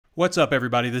What's up,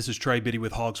 everybody? This is Trey Biddy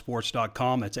with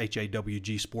hogsports.com. That's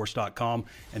HAWGsports.com.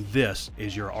 And this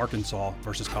is your Arkansas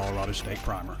versus Colorado State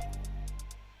primer.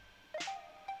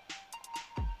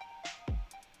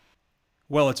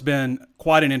 Well, it's been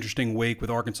quite an interesting week with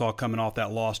Arkansas coming off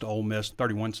that loss to Ole Miss,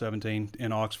 31-17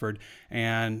 in Oxford.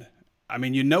 And I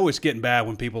mean, you know it's getting bad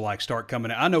when people start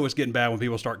coming. I know it's getting bad when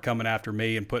people start coming after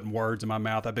me and putting words in my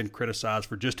mouth. I've been criticized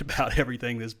for just about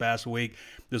everything this past week.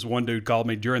 This one dude called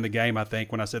me during the game, I think,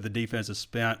 when I said the defense is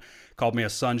spent, called me a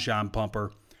sunshine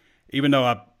pumper. Even though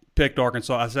I picked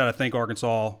Arkansas, I said I think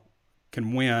Arkansas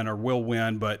can win or will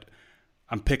win, but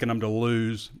I'm picking them to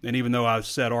lose. And even though I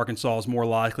said Arkansas is more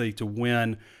likely to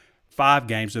win 5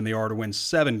 games than they are to win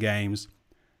 7 games,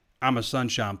 I'm a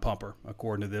sunshine pumper,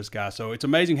 according to this guy. So it's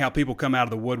amazing how people come out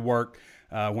of the woodwork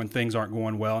when things aren't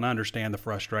going well, and I understand the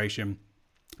frustration.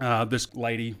 This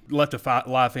lady left a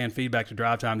live fan feedback to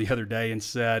Drive Time the other day and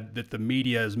said that the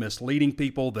media is misleading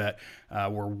people, that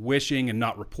we're wishing and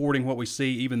not reporting what we see,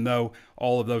 even though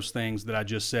all of those things that I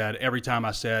just said, every time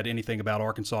I said anything about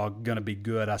Arkansas going to be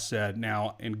good, I said,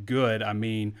 now in good, I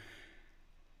mean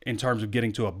in terms of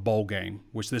getting to a bowl game,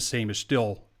 which this team is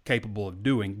still capable of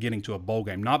doing, getting to a bowl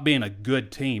game, not being a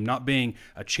good team, not being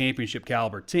a championship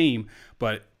caliber team,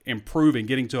 but improving,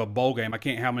 getting to a bowl game. I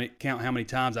can't count how many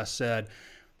times I said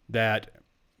that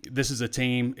this is a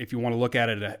team, if you want to look at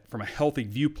it from a healthy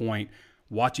viewpoint,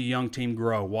 watch a young team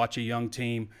grow, watch a young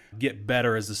team get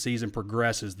better as the season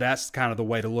progresses. That's kind of the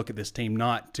way to look at this team,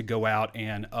 not to go out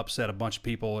and upset a bunch of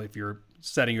people. If you're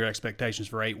setting your expectations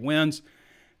for 8 wins,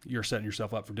 you're setting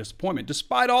yourself up for disappointment.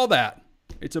 Despite all that,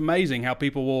 it's amazing how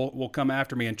people will come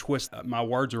after me and twist my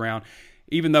words around,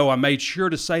 even though I made sure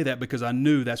to say that because I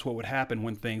knew that's what would happen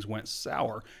when things went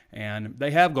sour. And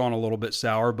they have gone a little bit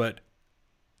sour, but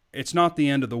it's not the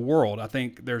end of the world. I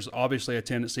think there's obviously a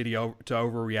tendency to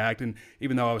overreact. And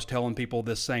even though I was telling people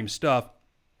this same stuff,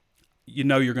 you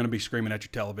know you're going to be screaming at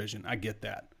your television. I get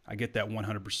that. I get that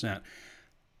 100%.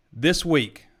 This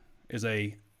week is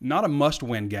not a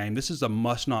must-win game. This is a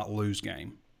must-not-lose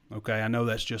game. Okay, I know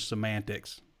that's just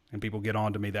semantics, and people get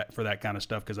on to me for that kind of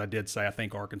stuff because I did say I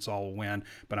think Arkansas will win,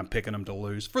 but I'm picking them to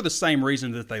lose for the same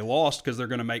reason that they lost, because they're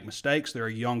going to make mistakes. They're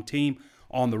a young team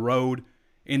on the road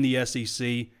in the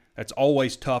SEC. That's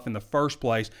always tough in the first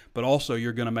place, but also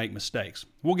you're going to make mistakes.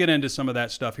 We'll get into some of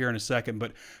that stuff here in a second,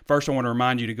 but first I want to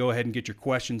remind you to go ahead and get your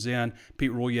questions in.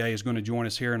 Pete Roulier is going to join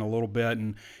us here in a little bit,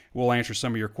 and we'll answer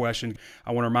some of your questions.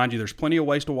 I want to remind you there's plenty of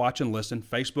ways to watch and listen.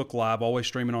 Facebook Live, always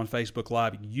streaming on Facebook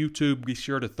Live. YouTube, be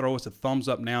sure to throw us a thumbs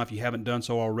up now if you haven't done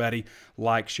so already.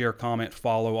 Like, share, comment,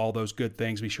 follow, all those good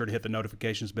things. Be sure to hit the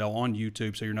notifications bell on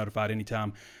YouTube so you're notified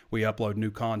anytime we upload new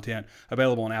content.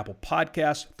 Available on Apple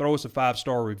Podcasts. Throw us a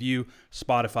 5-star review,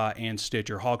 Spotify, and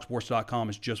Stitcher. Hogsports.com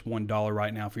is just $1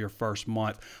 right now for your first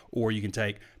month, or you can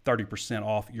take 30%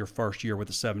 off your first year with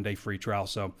a 7-day free trial.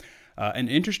 So an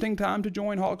interesting time to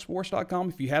join hogsports.com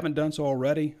if you haven't done so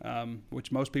already,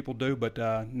 which most people do, but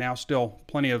now still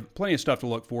plenty of stuff to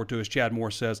look forward to. As Chad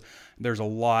Moore says, there's a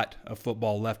lot of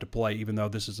football left to play, even though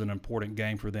this is an important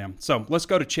game for them. So let's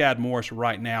go to Chad Morris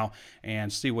right now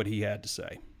and see what he had to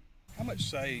say. How much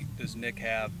say does Nick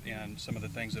have in some of the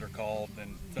things that are called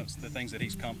and the things that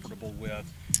he's comfortable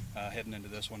with heading into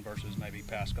this one versus maybe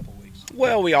past couple of weeks?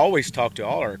 Well, we always talk to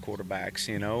all our quarterbacks,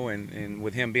 and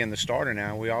with him being the starter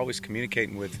now, we always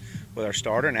communicating with our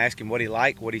starter and ask him what he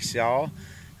liked, what he saw.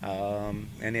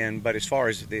 But as far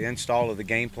as the install of the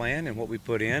game plan and what we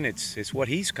put in, it's what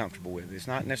he's comfortable with. It's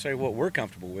not necessarily what we're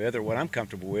comfortable with or what I'm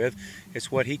comfortable with.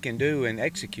 It's what he can do and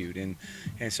execute. And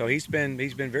so he's been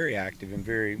very active and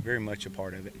very, very much a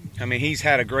part of it. I mean, he's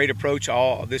had a great approach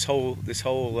all this whole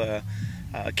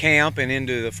camp and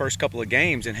into the first couple of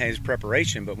games and his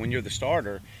preparation. But when you're the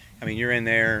starter, I mean, you're in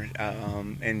there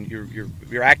and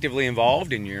you're actively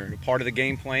involved and you're a part of the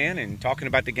game plan and talking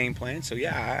about the game plan. So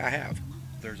yeah, I have.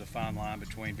 There's a fine line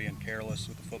between being careless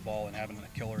with the football and having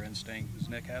a killer instinct. Does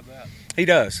Nick have that? He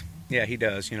does. Yeah, he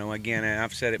does. Again,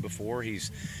 I've said it before.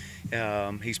 He's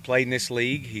played in this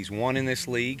league. He's won in this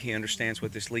league. He understands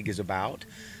what this league is about.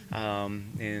 He's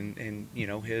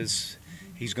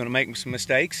going to make some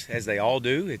mistakes, as they all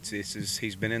do.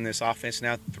 He's been in this offense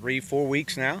now 3-4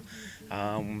 weeks now.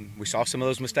 We saw some of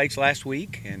those mistakes last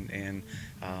week, and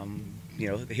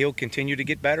he'll continue to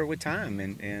get better with time.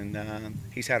 And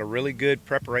he's had a really good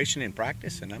preparation in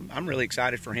practice, and I'm really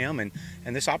excited for him and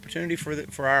this opportunity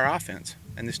for our offense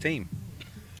and this team.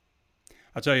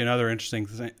 I'll tell you another interesting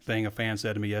thing a fan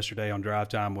said to me yesterday on Drive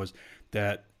Time was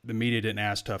that the media didn't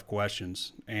ask tough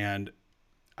questions, and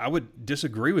I would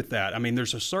disagree with that. I mean,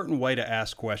 there's a certain way to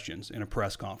ask questions in a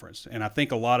press conference, and I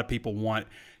think a lot of people want,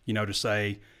 to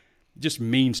say, just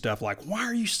mean stuff like, why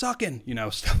are you sucking?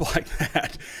 Stuff like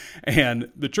that.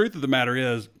 And the truth of the matter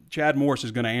is, Chad Morris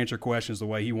is going to answer questions the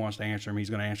way he wants to answer them. He's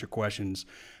going to answer questions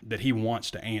that he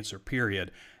wants to answer,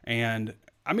 period. And,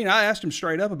 I asked him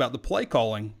straight up about the play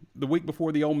calling the week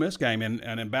before the Ole Miss game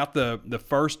and about the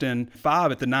 1st and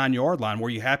 5 at the 9-yard line. Were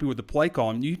you happy with the play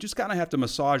calling? You just kind of have to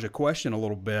massage a question a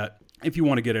little bit if you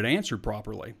want to get it answered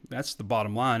properly. That's the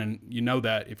bottom line. And you know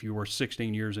that if you were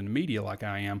 16 years in the media like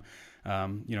I am,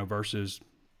 versus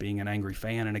being an angry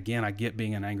fan. And again, I get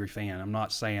being an angry fan. I'm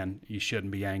not saying you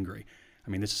shouldn't be angry.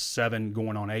 This is 7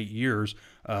 going on 8 years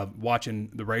of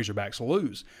watching the Razorbacks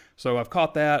lose. So I've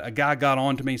caught that. A guy got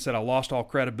on to me and said I lost all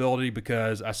credibility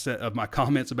because I said of my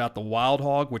comments about the Wild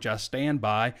Hog, which I stand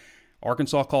by.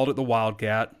 Arkansas called it the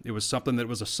Wildcat. It was something that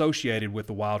was associated with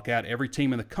the Wildcat. Every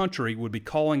team in the country would be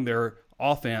calling their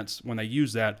offense, when they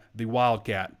use that, the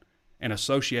Wildcat, and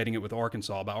associating it with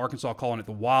Arkansas. By Arkansas calling it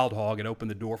the Wild Hog, it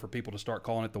opened the door for people to start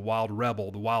calling it the Wild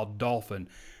Rebel, the Wild Dolphin,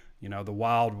 the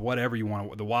Wild whatever you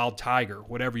want, the Wild Tiger,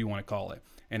 whatever you want to call it.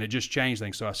 And it just changed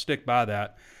things. So I stick by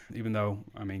that, even though,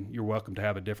 you're welcome to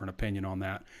have a different opinion on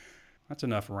that. That's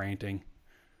enough ranting,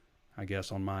 I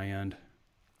guess, on my end.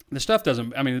 The stuff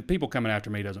doesn't, the people coming after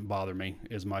me doesn't bother me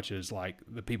as much as, like,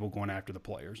 the people going after the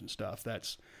players and stuff.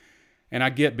 And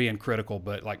I get being critical,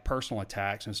 but, like, personal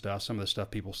attacks and stuff, some of the stuff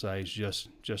people say is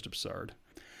just absurd.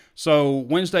 So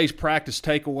Wednesday's practice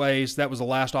takeaways, that was the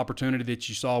last opportunity that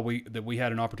you saw that we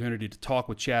had an opportunity to talk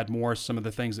with Chad Morris, some of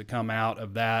the things that come out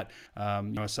of that,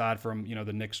 aside from,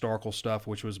 the Nick Starkel stuff,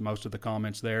 which was most of the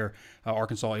comments there.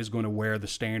 Arkansas is going to wear the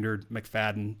standard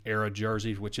McFadden era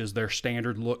jerseys, which is their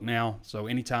standard look now. So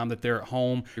anytime that they're at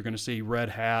home, you're going to see red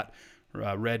hat,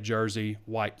 red jersey,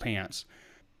 white pants.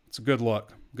 It's a good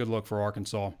look for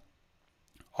Arkansas.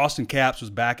 Austin Capps was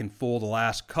back in full the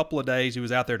last couple of days. He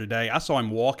was out there today. I saw him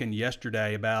walking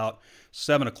yesterday about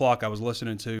 7 o'clock. I was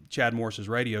listening to Chad Morris's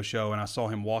radio show, and I saw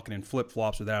him walking in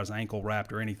flip-flops without his ankle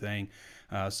wrapped or anything.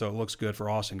 So it looks good for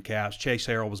Austin Capps. Chase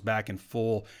Harrell was back in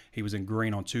full. He was in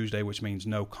green on Tuesday, which means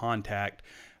no contact.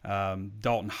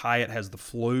 Dalton Hyatt has the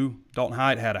flu. Dalton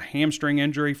Hyatt had a hamstring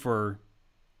injury for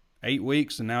 8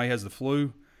 weeks, and now he has the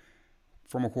flu.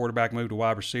 Former quarterback moved to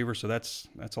wide receiver, so that's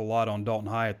a lot on Dalton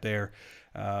Hyatt there.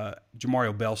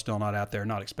 Jamario Bell still not out there,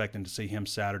 not expecting to see him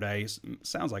Saturday.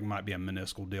 Sounds like it might be a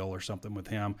meniscal deal or something with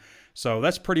him. So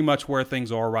that's pretty much where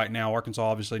things are right now. Arkansas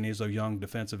obviously needs those young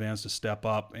defensive ends to step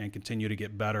up and continue to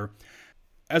get better.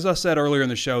 As I said earlier in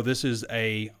the show, this is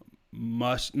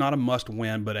not a must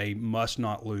win, but a must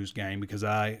not lose game, because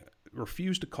I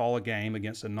refuse to call a game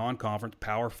against a non-conference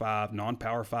Power 5,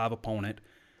 non-Power 5 opponent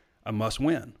a must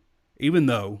win, even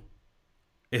though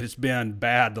it has been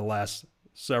bad the last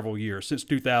several years. Since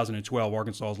 2012,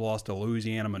 Arkansas has lost to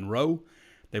Louisiana Monroe.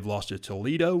 They've lost to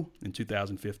Toledo in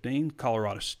 2015,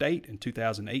 Colorado State in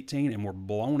 2018, and were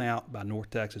blown out by North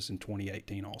Texas in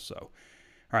 2018 also.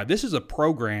 All right, this is a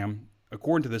program,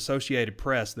 according to the Associated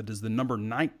Press, that is the number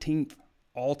 19th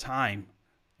all-time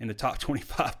in the top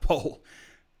 25 poll.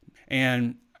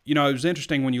 And, it was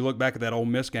interesting when you look back at that Ole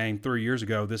Miss game 3 years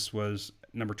ago. This was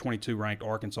number 22 ranked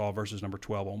Arkansas versus number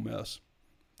 12 Ole Miss.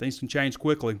 Things can change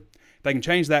quickly. If they can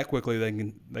change that quickly,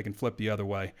 they can flip the other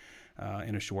way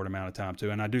in a short amount of time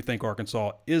too. And I do think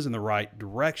Arkansas is in the right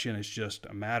direction. It's just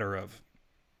a matter of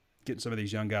getting some of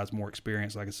these young guys more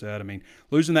experience. Like I said,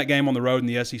 losing that game on the road in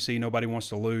the SEC, nobody wants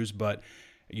to lose, but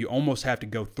you almost have to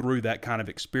go through that kind of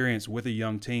experience with a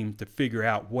young team to figure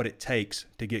out what it takes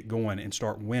to get going and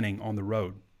start winning on the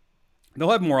road.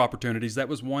 They'll have more opportunities. That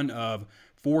was one of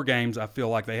 4 games I feel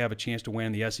like they have a chance to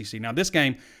win the SEC. Now, this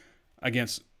game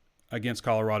against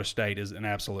Colorado State is an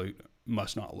absolute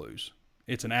must not lose.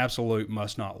 It's an absolute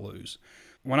must not lose.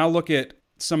 When I look at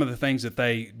some of the things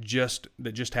that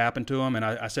just happened to them, and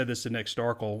I said this to Nick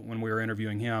Starkel when we were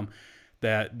interviewing him,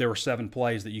 that there were 7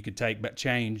 plays that you could take but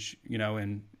change,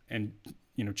 and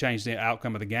change the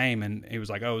outcome of the game. And he was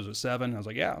like, "Oh, was it 7?" I was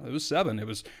like, "Yeah, it was 7. It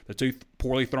was the 2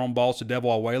 poorly thrown balls to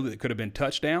Devwall Whaley that could have been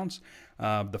touchdowns.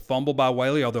 The fumble by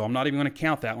Whaley, although I'm not even going to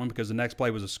count that one because the next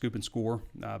play was a scoop and score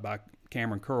by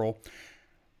Cameron Curl.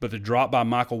 But the drop by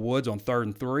Michael Woods on 3rd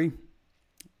and 3.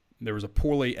 There was a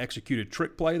poorly executed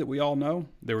trick play that we all know.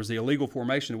 There was the illegal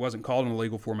formation. It wasn't called an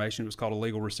illegal formation. It was called a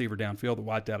legal receiver downfield that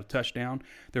wiped out a touchdown.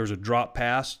 There was a drop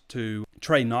pass to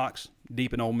Trey Knox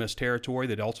deep in Ole Miss territory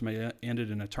that ultimately ended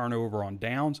in a turnover on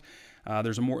downs.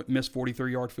 There's a missed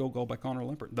 43-yard field goal by Connor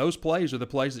Limpert. Those plays are the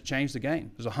plays that changed the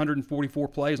game. There's 144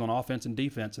 plays on offense and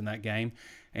defense in that game,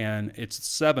 and it's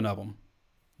 7 of them.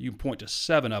 You can point to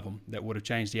 7 of them that would have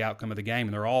changed the outcome of the game,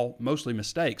 and they're all mostly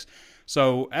mistakes.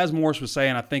 So as Morris was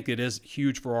saying, I think it is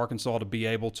huge for Arkansas to be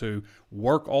able to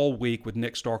work all week with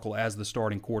Nick Starkel as the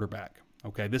starting quarterback.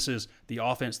 Okay, this is the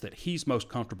offense that he's most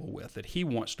comfortable with, that he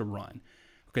wants to run.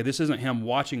 Okay, this isn't him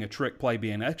watching a trick play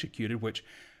being executed, which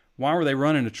why were they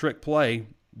running a trick play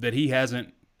that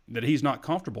he's not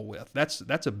comfortable with? That's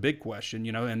a big question,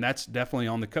 and that's definitely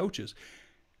on the coaches.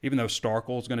 Even though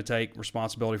Starkel's going to take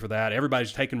responsibility for that,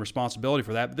 everybody's taking responsibility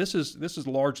for that. But this is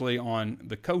largely on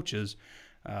the coaches.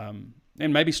 And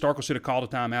maybe Starkel should have called a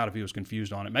timeout if he was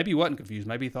confused on it. Maybe he wasn't confused.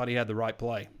 Maybe he thought he had the right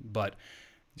play. But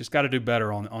just got to do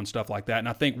better on stuff like that. And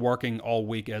I think working all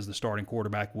week as the starting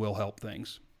quarterback will help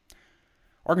things.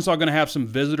 Arkansas going to have some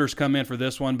visitors come in for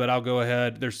this one, but I'll go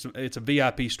ahead. It's a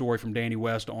VIP story from Danny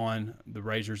West on the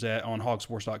Razors on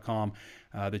hogsports.com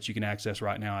that you can access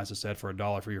right now, as I said, for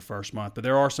 $1 for your first month. But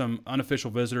there are some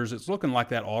unofficial visitors. It's looking like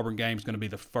that Auburn game is going to be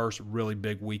the first really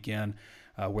big weekend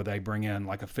where they bring in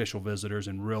like official visitors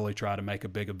and really try to make a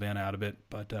big event out of it.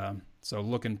 But so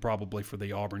looking probably for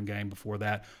the Auburn game before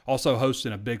that. Also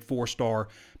hosting a big 4-star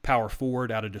power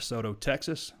forward out of DeSoto,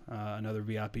 Texas. Another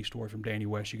VIP story from Danny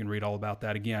West. You can read all about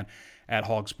that again at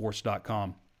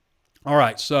hogsports.com. All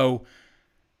right, so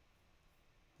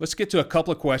let's get to a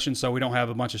couple of questions so we don't have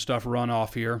a bunch of stuff run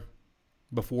off here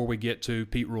before we get to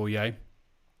Pete Roulier.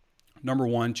 Number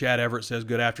 1, Chad Everett says,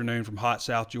 good afternoon from hot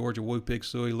South Georgia. Woo Pig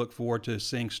Suey. Look forward to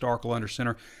seeing Starkel under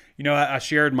center. I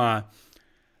shared my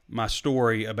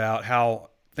story about how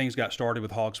things got started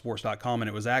with hogsports.com,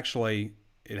 and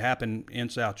it happened in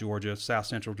South Georgia, South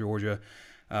Central Georgia,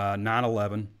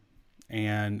 9/11.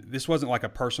 And this wasn't like a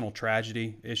personal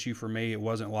tragedy issue for me. It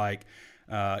wasn't like,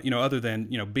 other than,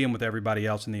 being with everybody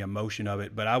else and the emotion of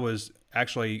it. But I was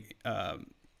actually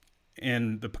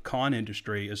in the pecan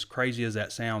industry, as crazy as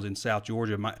that sounds, in South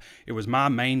Georgia. It was my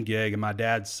main gig and my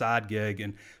dad's side gig.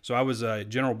 And so I was a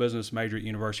general business major at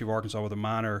University of Arkansas with a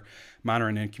minor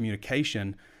in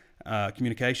communications.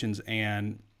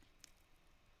 And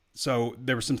so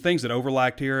there were some things that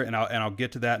overlapped here, and I'll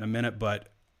get to that in a minute. But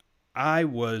I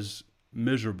was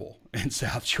miserable in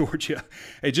South Georgia.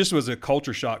 It just was a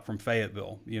culture shock from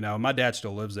Fayetteville. My dad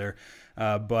still lives there.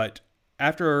 But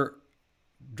after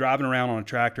driving around on a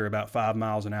tractor about 5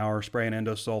 miles an hour, spraying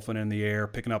endosulfan in the air,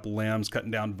 picking up limbs, cutting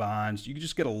down vines, you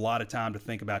just get a lot of time to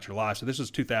think about your life. So this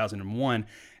is 2001,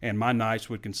 and my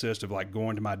nights would consist of like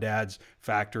going to my dad's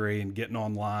factory and getting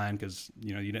online because,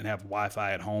 you didn't have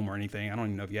Wi-Fi at home or anything. I don't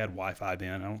even know if you had Wi-Fi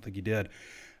then. I don't think you did.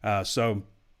 So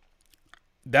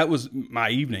that was my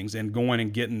evenings, and going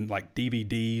and getting like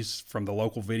DVDs from the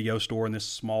local video store in this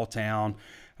small town,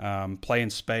 playing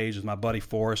spades with my buddy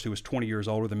Forrest, who was 20 years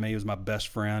older than me. He was my best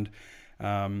friend.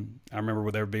 I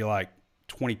remember there would be like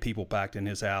 20 people packed in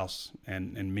his house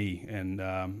and me. And,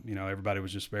 everybody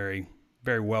was just very,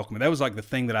 very welcoming. That was like the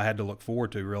thing that I had to look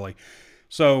forward to, really.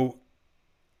 So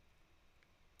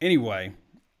anyway,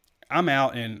 I'm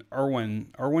out in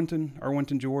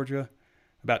Irwinton, Georgia,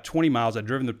 about 20 miles. I'd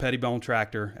driven the Pettibone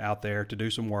tractor out there to do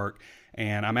some work,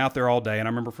 and I'm out there all day. And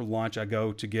I remember for lunch, I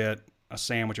go to get a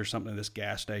sandwich or something at this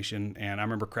gas station, and I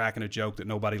remember cracking a joke that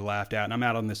nobody laughed at, and I'm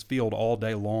out on this field all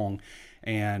day long,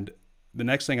 and the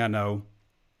next thing I know,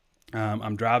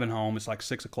 I'm driving home. It's like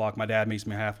 6 o'clock. My dad meets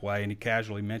me halfway, and he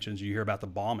casually mentions, you hear about the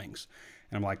bombings?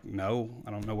 And I'm like, no,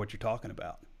 I don't know what you're talking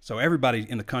about. So everybody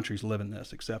in the country's living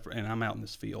this and I'm out in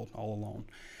this field all alone.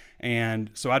 And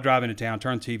so I drive into town,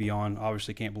 turn the TV on,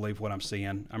 obviously can't believe what I'm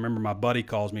seeing. I remember my buddy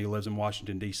calls me, who lives in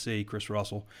Washington, D.C., Chris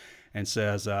Russell, and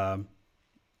says,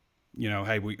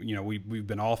 hey, we've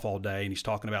been off all day, and he's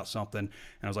talking about something. And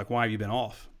I was like, why have you been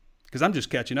off? Because I'm just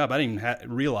catching up. I didn't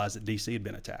even realize that D.C. had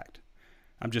been attacked.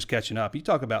 I'm just catching up. You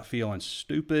talk about feeling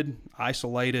stupid,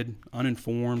 isolated,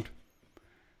 uninformed,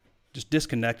 just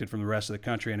disconnected from the rest of the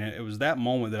country. And it was that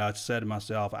moment that I said to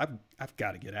myself, I've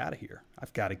got to get out of here.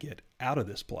 I've got to get out of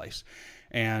this place.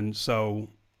 And so,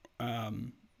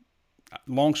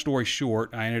 long story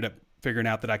short, I ended up figuring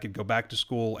out that I could go back to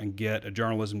school and get a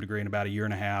journalism degree in about a year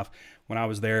and a half. When I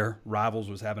was there, Rivals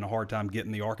was having a hard time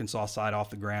getting the Arkansas side off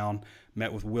the ground.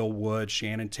 Met with Will Wood,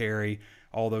 Shannon Terry,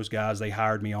 all those guys. They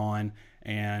hired me on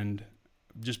and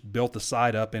just built the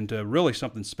site up into really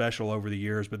something special over the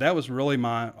years. But that was really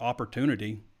my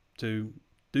opportunity to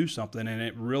do something, and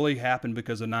it really happened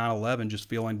because of 9/11, just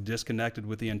feeling disconnected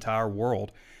with the entire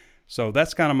world. So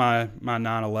that's kind of my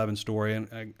 9/11 story,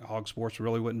 and Hog Sports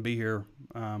really wouldn't be here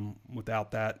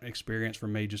without that experience for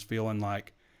me, just feeling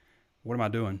like, what am I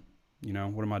doing?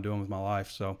 What am I doing with my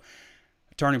life? So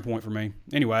a turning point for me.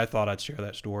 Anyway, I thought I'd share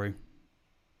that story.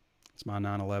 It's my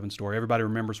 9/11 story. Everybody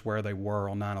remembers where they were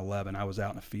on 9/11. I was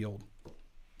out in a field,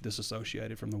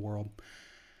 disassociated from the world.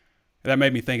 That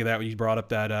made me think of that when you brought up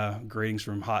that greetings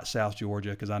from hot South Georgia,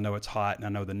 because I know it's hot and I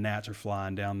know the gnats are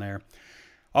flying down there.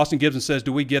 Austin Gibson says,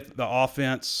 do we get the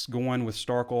offense going with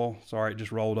Starkel? Sorry, it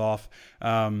just rolled off.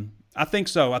 I think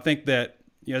so. I think that,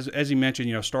 as he mentioned,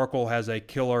 Starkel has a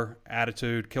killer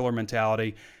attitude, killer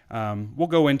mentality. We'll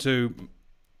go into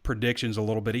predictions a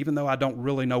little bit, even though I don't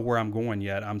really know where I'm going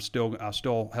yet. I'll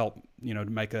still help, to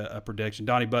make a prediction.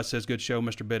 Donnie Butt says, good show,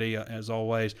 Mr. Biddy, as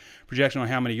always. Projection on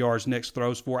how many yards Nick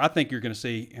throws for. I think you're going to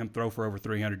see him throw for over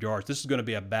 300 yards. This is going to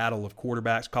be a battle of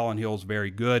quarterbacks. Colin Hill's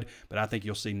very good, but I think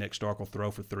you'll see Nick Starkel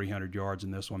throw for 300 yards in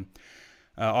this one.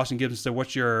 Austin Gibson said,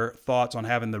 what's your thoughts on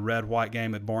having the red-white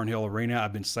game at Barnhill Arena?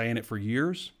 I've been saying it for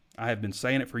years. I have been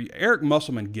saying it for years. Eric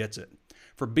Musselman gets it.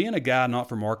 For being a guy not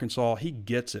from Arkansas, he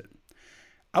gets it.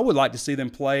 I would like to see them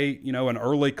play, an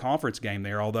early conference game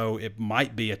there, although it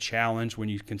might be a challenge when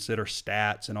you consider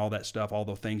stats and all that stuff, all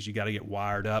the things you got to get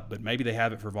wired up. But maybe they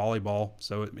have it for volleyball,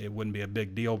 so it wouldn't be a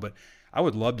big deal. But I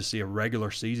would love to see a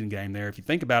regular season game there. If you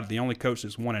think about it, the only coach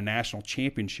that's won a national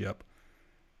championship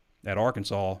at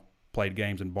Arkansas played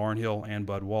games in Barnhill and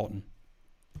Bud Walton.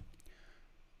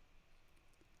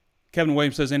 Kevin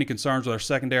Williams says, any concerns with our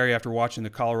secondary after watching the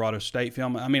Colorado State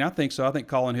film? I think so. I think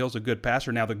Colin Hill's a good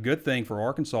passer. Now, the good thing for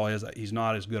Arkansas is that he's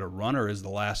not as good a runner as the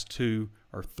last two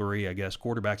or three,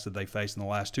 quarterbacks that they faced in the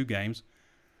last two games.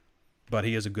 But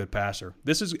he is a good passer.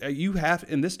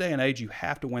 In this day and age, you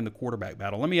have to win the quarterback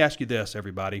battle. Let me ask you this,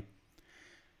 everybody.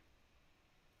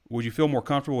 Would you feel more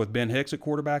comfortable with Ben Hicks at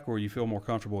quarterback, or would you feel more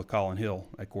comfortable with Colin Hill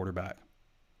at quarterback?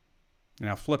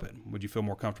 Now flip it. Would you feel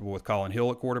more comfortable with Colin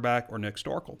Hill at quarterback or Nick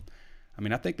Starkel?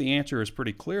 I think the answer is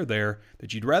pretty clear there,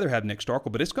 that you'd rather have Nick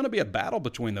Starkel, but it's going to be a battle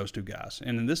between those two guys.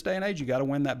 And in this day and age, you got to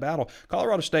win that battle.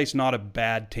 Colorado State's not a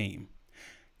bad team.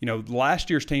 Last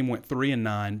year's team went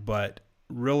 3-9, but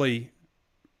really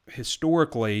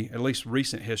historically, at least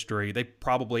recent history, they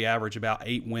probably average about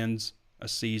 8 wins a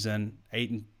season,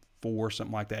 8-4,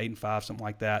 something like that, 8-5, something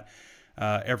like that,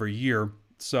 every year.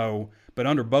 So, but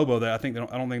under Bobo, I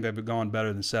don't think they've gone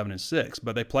better than 7-6.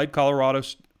 But they played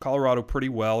Colorado pretty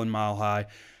well in Mile High.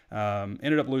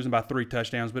 Ended up losing by 3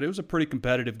 touchdowns, but it was a pretty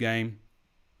competitive game.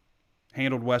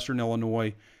 Handled Western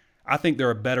Illinois. I think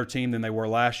they're a better team than they were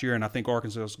last year, and I think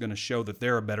Arkansas is going to show that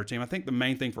they're a better team. I think the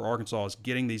main thing for Arkansas is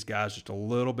getting these guys just a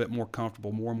little bit more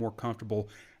comfortable, more and more comfortable,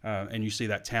 and you see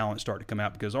that talent start to come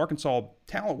out, because Arkansas,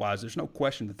 talent-wise, there's no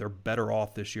question that they're better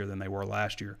off this year than they were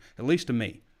last year, at least to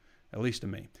me.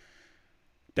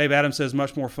 Dave Adams says,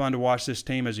 much more fun to watch this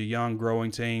team as a young,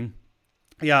 growing team.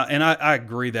 Yeah, and I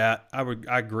agree that.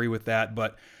 I agree with that,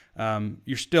 but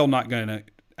you're still not going to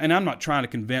 – and I'm not trying to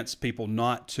convince people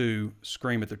not to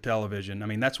scream at their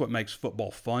television. That's what makes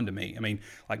football fun to me.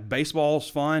 Like baseball's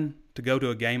fun to go to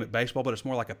a game at baseball, but it's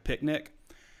more like a picnic.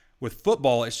 With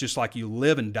football, it's just like you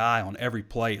live and die on every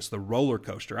play. It's the roller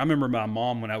coaster. I remember my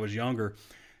mom when I was younger –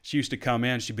 she used to come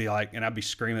in, she'd be like, and I'd be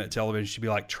screaming at television. She'd be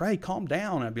like, Trey, calm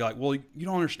down. And I'd be like, well, you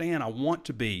don't understand. I want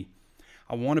to be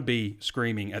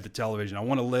screaming at the television. I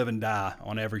want to live and die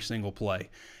on every single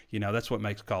play. That's what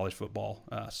makes college football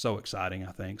so exciting,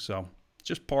 I think. So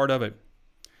just part of it.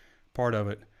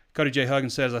 Cody J.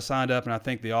 Huggins says, I signed up and I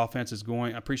think the offense is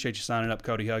going. I appreciate you signing up,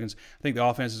 Cody Huggins. I think the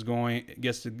offense is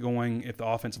gets going if the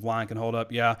offensive line can hold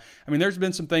up. Yeah. There's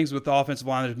been some things with the offensive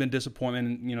line. There's been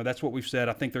disappointment. And, that's what we've said.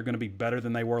 I think they're going to be better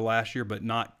than they were last year, but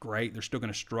not great. They're still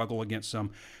going to struggle against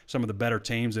some of the better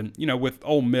teams. And, with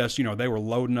Ole Miss, they were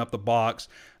loading up the box,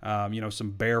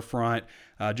 some bear front,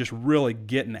 just really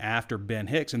getting after Ben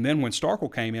Hicks. And then when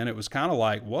Starkel came in, it was kind of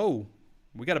like, whoa,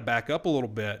 we got to back up a little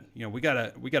bit. We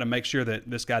got to make sure that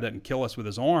this guy doesn't kill us with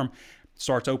his arm.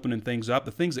 Starts opening things up.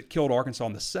 The things that killed Arkansas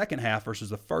in the second half versus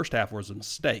the first half was the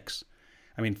mistakes.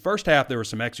 First half there was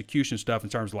some execution stuff in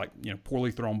terms of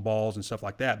poorly thrown balls and stuff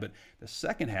like that. But the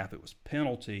second half it was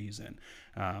penalties and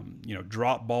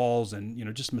drop balls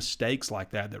and just mistakes like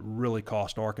that really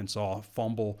cost Arkansas. A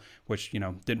fumble, which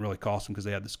didn't really cost them because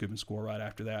they had the scoop and score right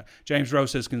after that. James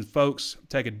Rose says, can folks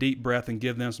take a deep breath and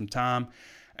give them some time?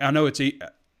 I know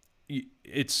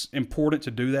it's important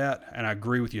to do that, and I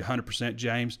agree with you 100%,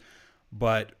 James,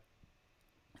 but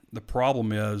the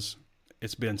problem is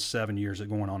it's been 7 years,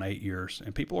 going on 8 years,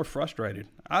 and people are frustrated.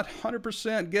 I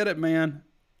 100% get it, man.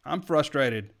 I'm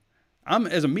frustrated.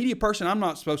 As a media person, I'm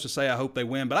not supposed to say I hope they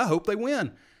win, but I hope they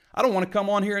win. I don't want to come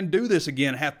on here and do this again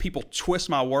and have people twist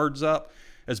my words up.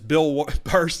 As Bill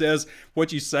Burr says,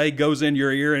 what you say goes in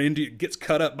your ear and gets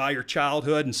cut up by your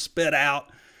childhood and spit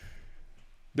out.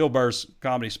 Bill Burr's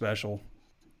comedy special,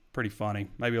 pretty funny.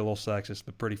 Maybe a little sexist,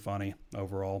 but pretty funny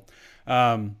overall.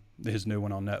 His new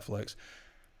one on Netflix.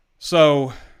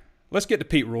 So let's get to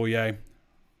Pete Roulier.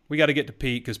 we got to get to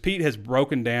Pete because Pete has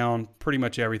broken down pretty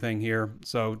much everything here.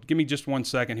 So give me just 1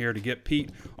 second here to get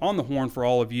Pete on the horn for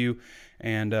all of you.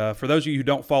 And for those of you who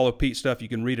don't follow Pete's stuff, you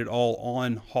can read it all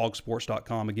on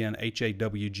hawgsports.com. Again,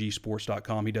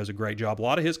 HAWGsports.com. He does a great job. A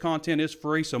lot of his content is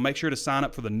free, so make sure to sign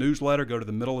up for the newsletter. Go to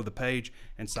the middle of the page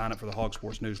and sign up for the Hog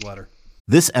Sports newsletter.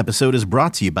 This episode is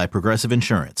brought to you by Progressive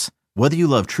Insurance. Whether you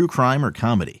love true crime or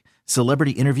comedy,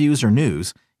 celebrity interviews or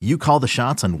news, you call the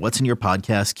shots on what's in your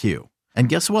podcast queue. And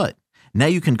guess what? Now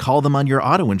you can call them on your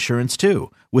auto insurance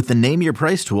too with the Name Your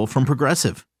Price tool from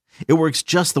Progressive. It works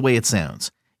just the way it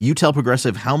sounds. You tell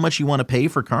Progressive how much you want to pay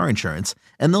for car insurance,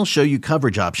 and they'll show you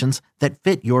coverage options that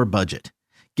fit your budget.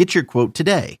 Get your quote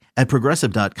today at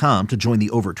Progressive.com to join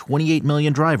the over 28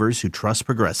 million drivers who trust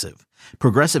Progressive.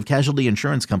 Progressive Casualty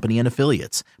Insurance Company and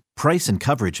Affiliates. Price and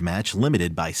coverage match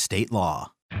limited by state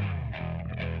law.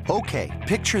 Okay,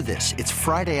 picture this. It's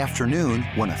Friday afternoon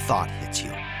when a thought hits you.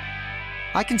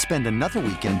 I can spend another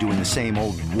weekend doing the same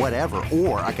old whatever,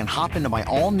 or I can hop into my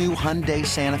all-new Hyundai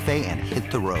Santa Fe and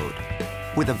hit the road.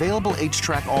 With available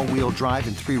H-Track all-wheel drive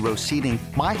and 3-row seating,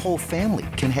 my whole family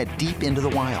can head deep into the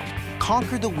wild.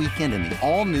 Conquer the weekend in the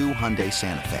all-new Hyundai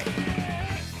Santa Fe.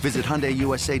 Visit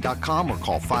HyundaiUSA.com or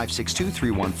call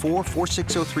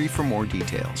 562-314-4603 for more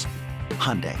details.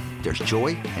 Hyundai, there's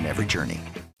joy in every journey.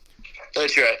 Hey,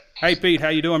 Trey. Hey, Pete. How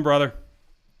you doing, brother?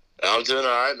 I'm doing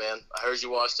all right, man. I heard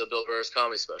you watched the Bill Burr's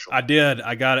comedy special. I did.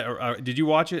 I got it. Did you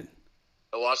watch it?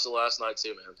 I watched it last night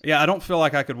too, man. Yeah, I don't feel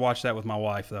like I could watch that with my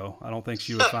wife, though. I don't think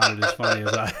she would find it as funny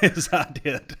as I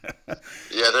did.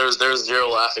 Yeah, there's zero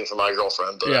laughing from my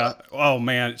girlfriend. But, yeah. Oh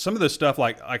man, some of this stuff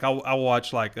like I'll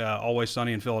watch like Always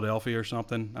Sunny in Philadelphia or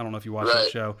something. I don't know if you watch that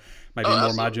show. Maybe more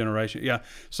absolutely. my generation. Yeah.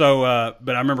 So,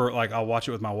 but I remember like I'll watch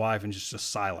it with my wife and just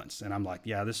silence, and I'm like,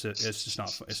 yeah, it's just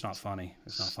not funny.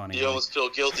 It's not funny. You almost feel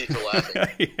guilty for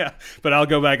laughing. Yeah, but I'll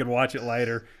go back and watch it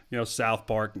later. South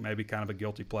Park, maybe kind of a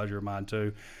guilty pleasure of mine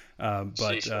too.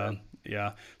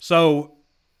 Yeah. So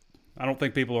I don't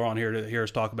think people are on here to hear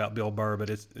us talk about Bill Burr, but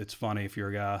it's funny if you're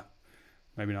a guy.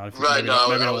 Maybe not. Maybe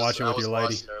don't watch it with your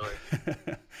lady.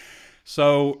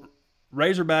 So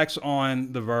Razorbacks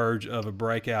on the verge of a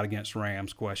breakout against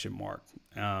Rams? ?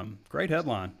 Great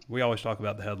headline. We always talk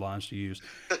about the headlines to use.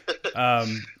 That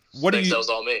was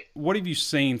all me. What have you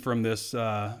seen from this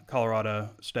Colorado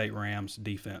State Rams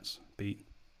defense, Pete?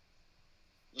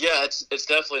 Yeah, it's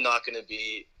definitely not going to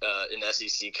be an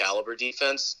SEC caliber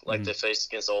defense like they faced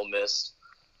against Ole Miss.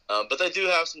 But they do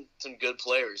have some good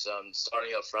players.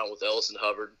 Starting up front with Ellison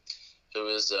Hubbard, who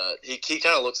is he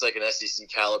kind of looks like an SEC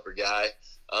caliber guy.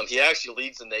 He actually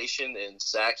leads the nation in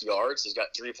sack yards. He's got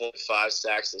 3.5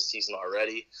 sacks this season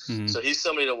already. Mm-hmm. So he's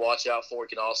somebody to watch out for. He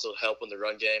can also help in the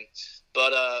run game.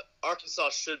 But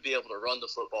Arkansas should be able to run the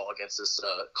football against this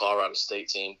Colorado State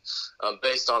team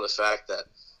based on the fact that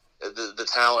the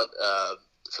talent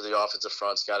for the offensive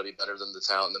front's got to be better than the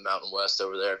talent in the Mountain West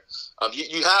over there.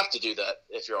 You have to do that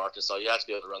if you're Arkansas. You have to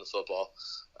be able to run the football.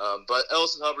 But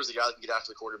Ellison Hubbard's a guy that can get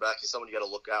after the quarterback. He's someone you got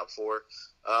to look out for.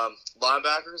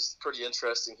 Linebackers, pretty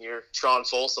interesting here. Tron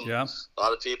Folsom, yeah. A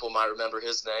lot of people might remember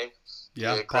his name.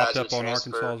 Yeah, popped up on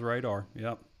Arkansas's radar.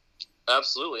 Yep.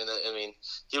 Absolutely. And I mean,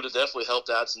 he would have definitely helped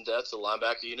add some depth to the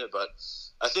linebacker unit. But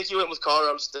I think he went with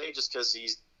Colorado State just because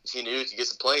he knew he could get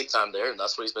some playing time there, and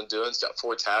that's what he's been doing. He's got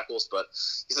 4 tackles, but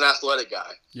he's an athletic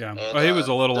guy. Yeah, and, well, he was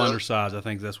a little undersized. I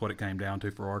think that's what it came down to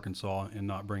for Arkansas in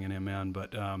not bringing him in.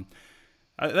 But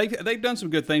they've done some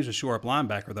good things to shore up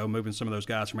linebacker, though, moving some of those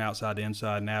guys from outside to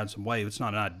inside and add some weight. It's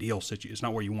not an ideal situation. It's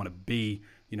not where you want to be,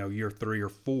 year 3 or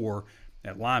 4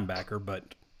 at linebacker.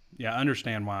 But, yeah, I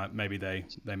understand why maybe they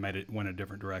went a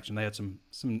different direction. They had some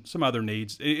other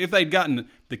needs. If they'd gotten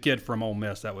the kid from Ole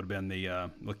Miss, that would have been the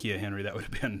Lakia Henry. That would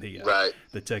have been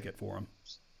the ticket for him.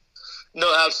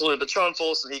 No, absolutely. But Tron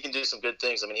Folsom, he can do some good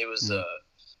things. I mean, he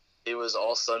was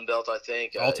all Sun Belt, I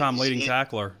think. All-time leading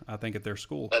tackler, I think, at their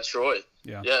school. At Troy.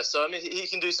 Yeah. Yeah, so, I mean, he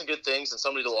can do some good things and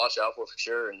somebody to watch out for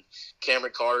sure. And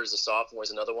Cameron Carter is a sophomore,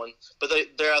 is another one. But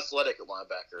they're athletic at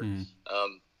linebacker.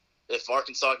 Mm-hmm. If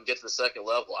Arkansas can get to the second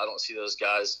level, I don't see those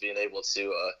guys being able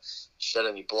to shed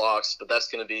any blocks. But that's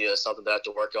going to be something they have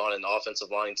to work on in offensive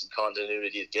line, some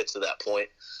continuity to get to that point,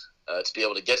 to be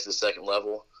able to get to the second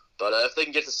level. But if they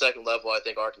can get to the second level, I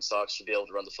think Arkansas should be able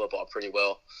to run the football pretty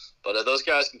well. But those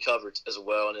guys can cover as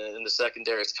well. And in the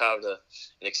secondary, it's kind of an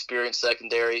experienced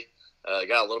secondary.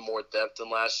 Got a little more depth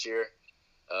than last year.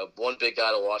 One big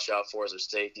guy to watch out for is their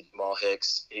safety, Jamal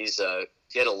Hicks.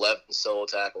 He had 11 solo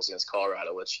tackles against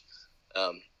Colorado, which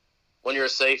when you're a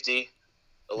safety,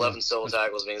 11 solo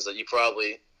tackles means that you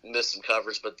probably missed some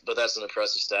coverage, but that's an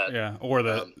impressive stat. Yeah, or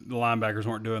the linebackers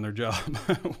weren't doing their job.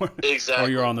 Exactly. Or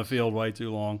you're on the field way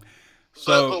too long.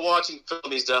 But watching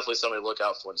film, he's definitely somebody to look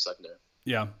out for in the secondary.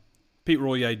 Yeah. Pete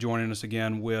Roulier joining us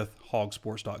again with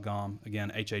hawgsports.com.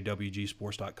 Again,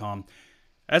 HAWGsports.com.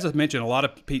 As I mentioned, a lot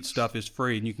of Pete's stuff is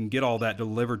free, and you can get all that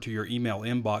delivered to your email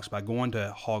inbox by going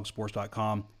to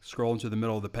hawgsports.com, scrolling to the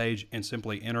middle of the page, and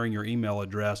simply entering your email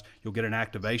address. You'll get an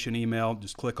activation email.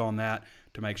 Just click on that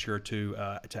to make sure to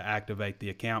activate the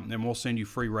account. And then we'll send you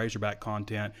free Razorback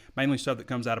content, mainly stuff that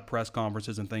comes out of press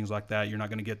conferences and things like that. You're not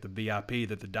going to get the VIP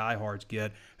that the diehards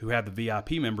get who have the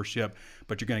VIP membership,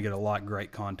 but you're going to get a lot of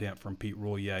great content from Pete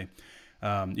Roulier.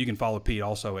 You can follow Pete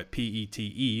also at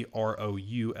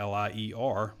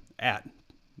PeteRoulier at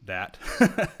that.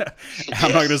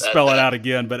 I'm not going to spell it out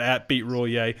again, but at Pete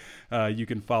Roulier. You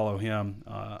can follow him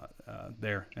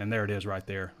there, and there it is right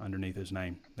there underneath his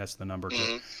name. That's the number.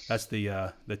 That's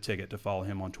the ticket to follow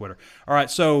him on Twitter. All right,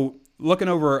 so looking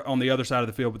over on the other side of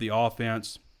the field with the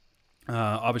offense,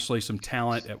 obviously some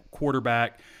talent at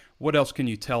quarterback. What else can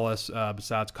you tell us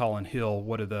besides Colin Hill?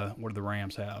 What do the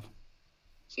Rams have?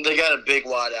 They got a big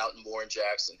wide out in Warren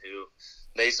Jackson who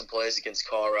made some plays against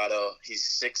Colorado. He's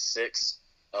 6'6".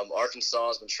 Arkansas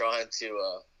has been trying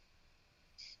to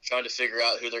figure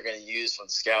out who they're going to use from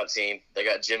the scout team. They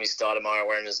got Jimmy Stoudemire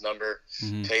wearing his number,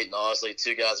 Peyton Osley,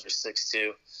 two guys that are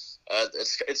 6'2".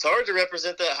 It's hard to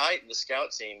represent that height in the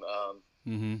scout team.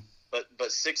 But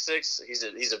 6'6",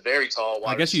 he's a very tall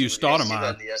wide I guess you use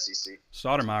Stoudemire. In the SEC.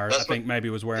 Stoudemire, I think maybe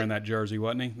was wearing that jersey,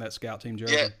 wasn't he? That scout team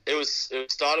jersey. Yeah, it was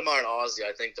Stoudemire and Ozzie,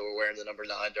 I think, that were wearing the number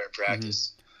 9 during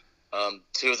practice.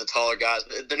 Two of the taller guys,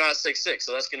 but they're not 6'6",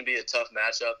 so that's going to be a tough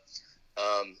matchup.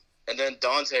 And then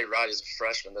Dante Wright is a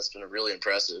freshman. That's been really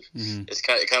impressive.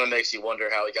 It kind of makes you wonder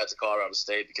how he got to Colorado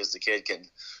State, because the kid can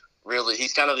really,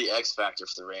 he's kind of the X factor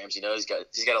for the Rams. You know, he's got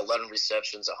 11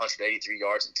 receptions, 183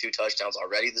 yards, and 2 touchdowns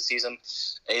already this season.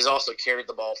 And he's also carried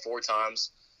the ball 4 times,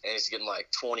 and he's getting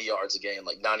like 20 yards a game,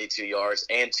 like 92 yards,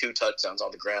 and 2 touchdowns on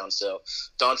the ground. So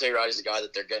Dante Wright is a guy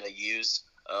that they're going to use,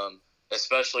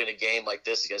 especially in a game like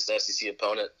this against the SEC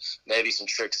opponent. Maybe some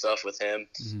trick stuff with him.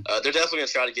 They're definitely going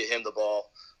to try to get him the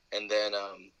ball. And then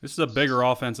this is a bigger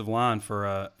offensive line for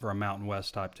a Mountain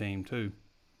West type team too.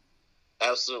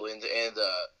 Absolutely, and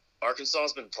Arkansas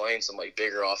has been playing some like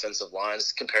bigger offensive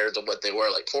lines compared to what they were.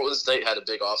 Like Portland State had a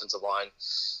big offensive line,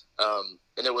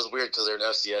 and it was weird because they're an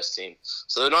FCS team,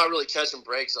 so they're not really catching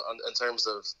breaks in terms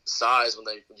of size when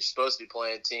you're supposed to be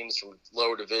playing teams from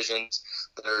lower divisions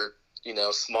that are, you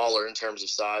know, smaller in terms of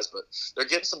size, but they're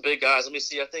getting some big guys. Let me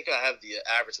see. I think I have the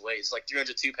average weight. It's like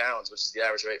 302 pounds, which is the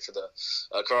average weight for the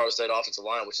Colorado State offensive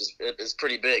line, which is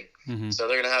pretty big. So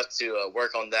they're going to have to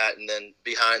work on that. And then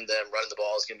behind them, running the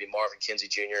ball is going to be Marvin Kinsey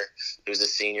Jr., who's a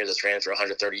senior that's ran for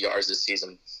 130 yards this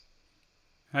season.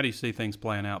 How do you see things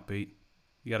playing out, Pete?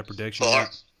 You got a prediction? Well,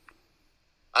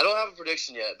 I don't have a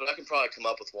prediction yet, but I can probably come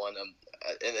up with one.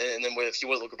 And then if you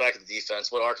want to look back at the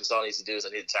defense, what Arkansas needs to do is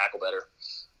they need to tackle better.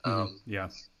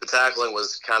 The tackling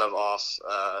was kind of off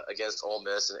against Ole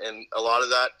Miss, and a lot of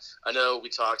that, I know we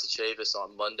talked to Chavis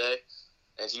on Monday,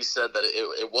 and he said that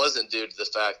it wasn't due to the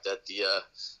fact that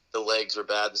the legs were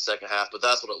bad in the second half, but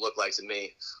that's what it looked like to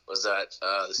me, was that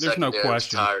the secondary was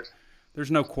tired.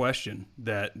 There's no question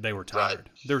that they were tired. Right.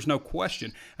 There's no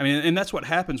question. I mean, and that's what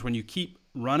happens when you keep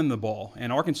running the ball,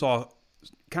 and Arkansas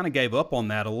kind of gave up on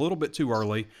that a little bit too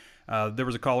early. There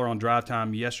was a caller on Drive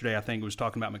Time yesterday, I think, was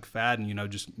talking about McFadden,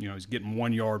 he's getting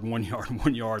 1 yard, 1 yard,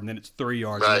 1 yard, and then it's 3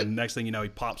 yards. Right. And then the next thing you know, he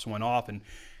pops one off, and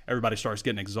everybody starts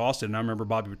getting exhausted. And I remember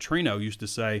Bobby Petrino used to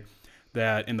say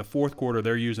that in the fourth quarter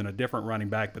they're using a different running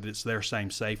back, but it's their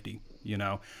same safety,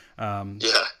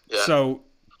 So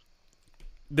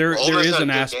there is an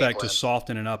aspect to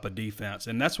softening up a defense,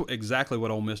 and that's exactly what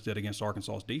Ole Miss did against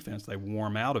Arkansas's defense. They wore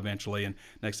them out eventually, and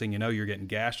next thing you know, you're getting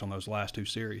gashed on those last 2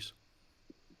 series.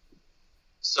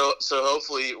 So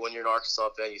hopefully when you're an Arkansas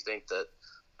fan, you think that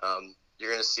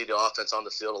you're going to see the offense on the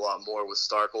field a lot more with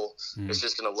Starkel. It's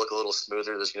just going to look a little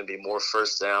smoother. There's going to be more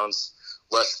first downs,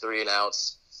 less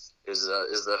 3-and-outs is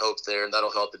the hope there, and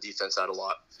that'll help the defense out a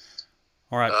lot.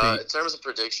 All right, Pete. In terms of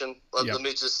prediction, let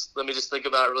me just think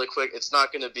about it really quick. It's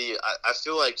not going to be – I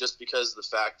feel like just because of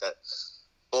the fact that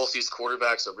both these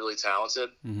quarterbacks are really talented,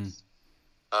 I'm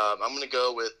going to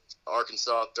go with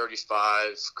Arkansas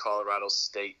 35, Colorado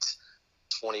State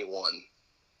 21.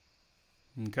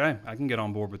 Okay, I can get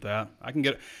on board with that.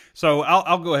 So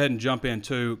I'll go ahead and jump in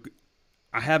too.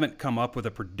 I haven't come up with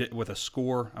a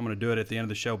score. I'm going to do it at the end of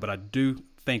the show, but I do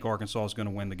think Arkansas is going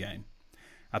to win the game.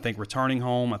 I think returning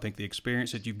home, I think the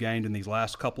experience that you've gained in these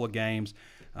last couple of games,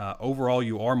 overall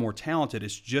you are more talented.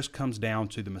 It just comes down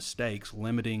to the mistakes,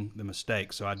 limiting the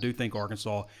mistakes. So I do think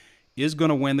Arkansas is going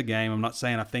to win the game. I'm not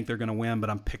saying I think they're going to win, but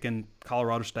I'm picking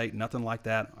Colorado State. Nothing like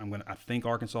that. I think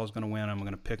Arkansas is going to win. I'm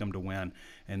going to pick them to win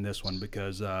in this one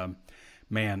because,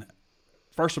 man,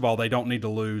 first of all, they don't need to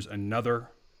lose another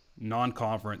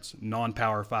non-conference,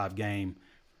 non-Power 5 game,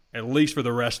 at least for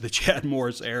the rest of the Chad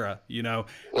Morris era. Well,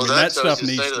 I mean, that stuff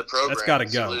needs to. That's got to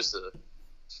go.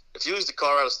 If you lose to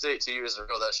Colorado State 2 years in a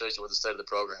row, that shows you what the state of the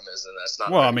program is, and that's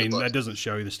not. Well, I mean, that doesn't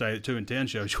show you the state. 2-10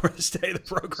 shows you where the state of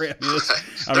the program is. Right.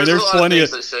 I mean,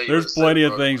 there's plenty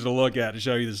of things to look at to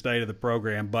show you the state of the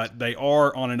program, but they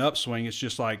are on an upswing. It's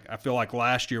just like I feel like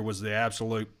last year was the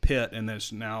absolute pit, and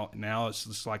this now it's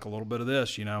just like a little bit of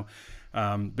this,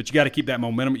 But you got to keep that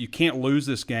momentum. You can't lose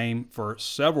this game for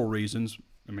several reasons.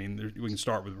 I mean, we can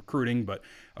start with recruiting, but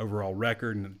overall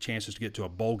record and the chances to get to a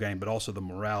bowl game, but also the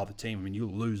morale of the team. I mean, you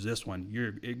lose this one,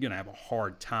 you're going to have a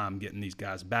hard time getting these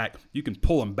guys back. You can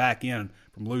pull them back in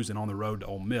from losing on the road to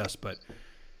Ole Miss, but,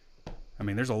 I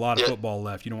mean, there's a lot of football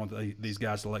left. You don't want these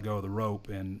guys to let go of the rope,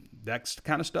 and that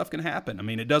kind of stuff can happen. I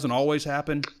mean, it doesn't always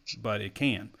happen, but it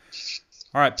can.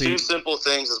 All right, Pete. Two simple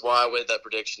things is why I made that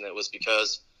prediction. It was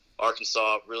because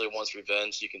Arkansas really wants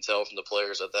revenge. You can tell from the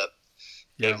players that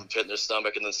gave them a pit in their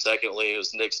stomach. And then secondly, it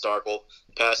was Nick Starkel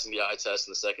passing the eye test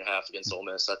in the second half against Ole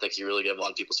Miss. I think he really gave a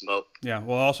lot of people some hope. Yeah,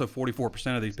 well, also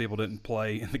 44% of these people didn't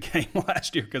play in the game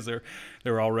last year because they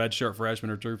were all redshirt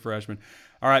freshmen or true freshmen.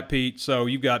 All right, Pete, so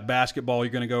you've got basketball.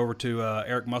 You're going to go over to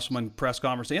Eric Musselman press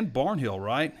conference in Barnhill,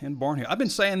 right? In Barnhill. I've been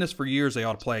saying this for years. They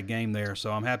ought to play a game there,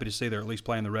 so I'm happy to see they're at least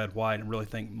playing the red-white and really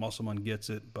think Musselman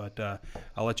gets it. But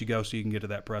I'll let you go so you can get to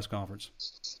that press conference.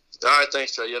 All right,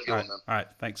 thanks, Trey. You have a good one, man. All right,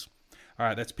 thanks. All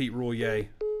right, that's Pete Roulier.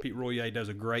 Pete Roulier does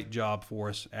a great job for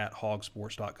us at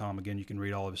hogsports.com. Again, you can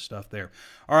read all of his stuff there.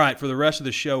 All right, for the rest of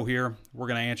the show here, we're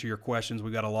going to answer your questions.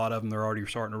 We've got a lot of them. They're already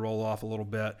starting to roll off a little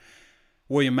bit.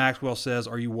 William Maxwell says,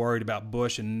 are you worried about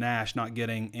Bush and Nash not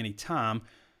getting any time?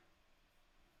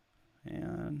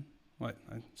 And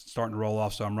it's starting to roll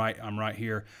off, so I'm right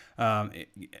here.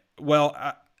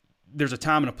 There's a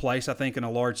time and a place, I think, in a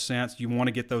large sense. You want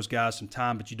to get those guys some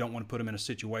time, but you don't want to put them in a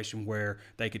situation where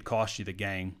they could cost you the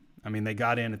game. I mean, they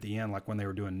got in at the end like when they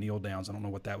were doing kneel downs. I don't know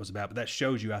what that was about, but that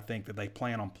shows you, I think, that they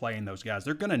plan on playing those guys.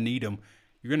 They're going to need them.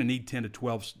 You're going to need 10 to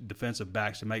 12 defensive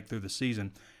backs to make through the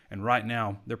season, and right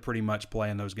now they're pretty much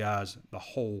playing those guys the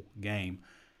whole game.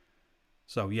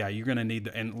 So, yeah, you're going to need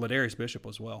 – and Ladarius Bishop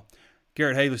as well.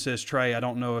 Garrett Haley says, Trey, I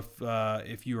don't know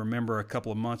if you remember a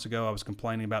couple of months ago I was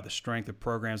complaining about the strength of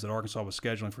programs that Arkansas was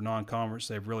scheduling for non-conference.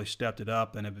 They've really stepped it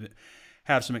up and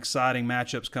have some exciting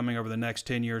matchups coming over the next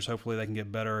 10 years. Hopefully they can get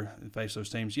better and face those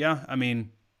teams. Yeah, I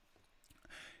mean,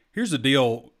 here's the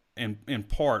deal in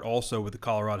part also with the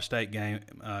Colorado State game,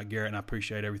 Garrett, and I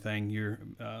appreciate everything. You're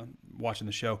watching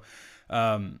the show.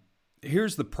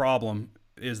 Here's the problem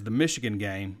is the Michigan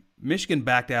game. Michigan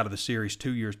backed out of the series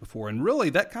 2 years before, and really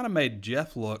that kind of made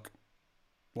Jeff look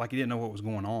like he didn't know what was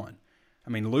going on. I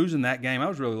mean, losing that game, I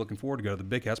was really looking forward to go to the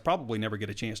Big House. Probably never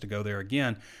get a chance to go there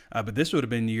again, but this would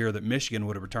have been the year that Michigan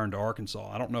would have returned to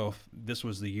Arkansas. I don't know if this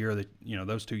was the year that,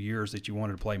 those 2 years that you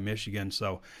wanted to play Michigan,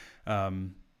 so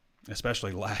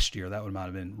especially last year, that might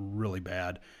have been really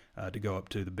bad to go up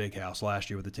to the Big House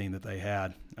last year with the team that they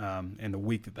had and the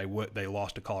week that they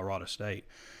lost to Colorado State.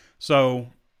 So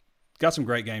got some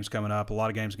great games coming up. A lot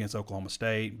of games against Oklahoma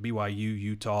State, BYU,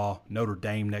 Utah, Notre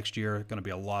Dame next year. Going to be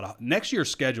a lot of – next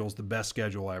year's schedule is the best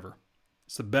schedule ever.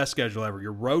 It's the best schedule ever.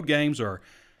 Your road games are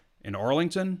in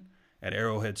Arlington, at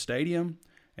Arrowhead Stadium,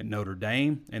 at Notre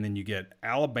Dame, and then you get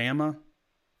Alabama,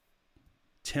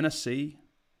 Tennessee,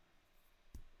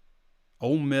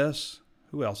 Ole Miss.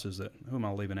 Who else is it? Who am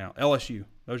I leaving out? LSU.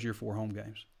 Those are your 4 home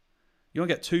games. You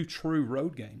only got 2 true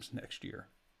road games next year.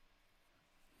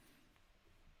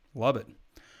 Love it.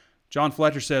 John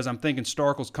Fletcher says, I'm thinking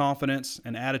Starkel's confidence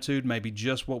and attitude may be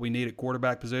just what we need at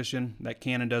quarterback position. That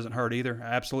cannon doesn't hurt either. I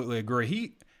absolutely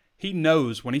agree. He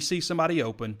knows when he sees somebody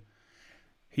open,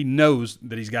 he knows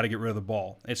that he's got to get rid of the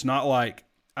ball. It's not like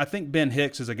 – I think Ben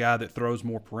Hicks is a guy that throws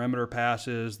more perimeter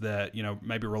passes that,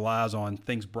 maybe relies on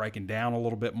things breaking down a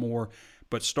little bit more.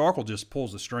 But Starkel just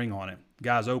pulls the string on it.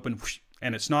 Guy's open, whoosh,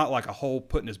 and it's not like a whole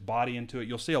putting his body into it.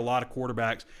 You'll see a lot of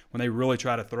quarterbacks, when they really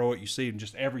try to throw it, you see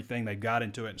just everything they've got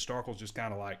into it, and Starkel's just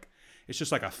kind of like – it's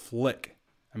just like a flick.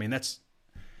 I mean, it's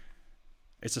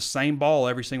the same ball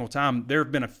every single time. There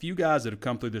have been a few guys that have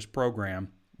come through this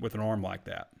program with an arm like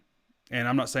that. And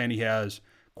I'm not saying he has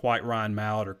quite Ryan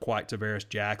Mallett or quite Tavares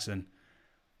Jackson,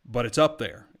 but it's up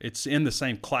there. It's in the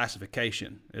same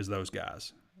classification as those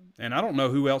guys. And I don't know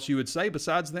who else you would say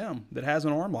besides them that has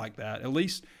an arm like that, at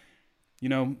least –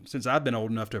 since I've been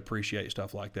old enough to appreciate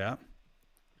stuff like that,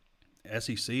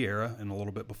 SEC era and a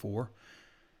little bit before,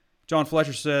 John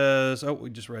Fletcher says, we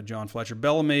just read John Fletcher.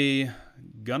 Bellamy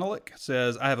Gunalick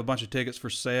says, I have a bunch of tickets for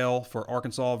sale for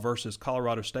Arkansas versus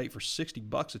Colorado State for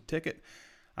 $60 a ticket.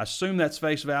 I assume that's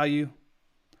face value.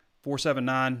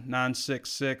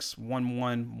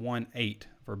 479-966-1118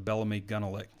 for Bellamy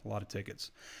Gunalick. A lot of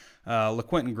tickets.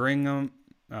 LaQuentin Gringham,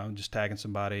 just tagging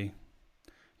somebody.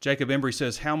 Jacob Embry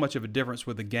says, how much of a difference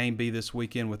would the game be this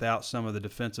weekend without some of the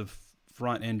defensive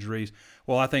front injuries?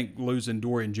 Well, I think losing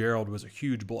Dorian Gerald was a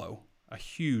huge blow,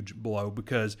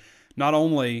 because not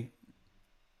only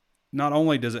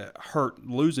does it hurt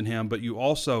losing him, but you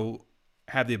also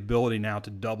have the ability now to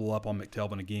double up on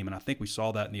McTelvin Agim, and I think we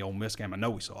saw that in the Ole Miss game. I know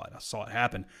we saw it. I saw it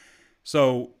happen.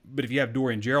 So, but if you have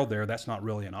Dorian Gerald there, that's not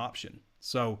really an option.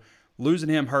 So losing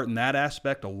him hurt in that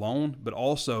aspect alone, but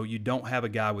also you don't have a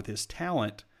guy with his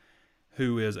talent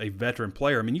who is a veteran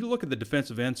player. I mean, you look at the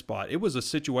defensive end spot. It was a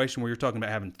situation where you're talking about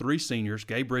having three seniors,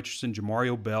 Gabe Richardson,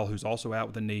 Jamario Bell, who's also out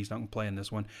with the knees, not going to play in this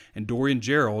one, and Dorian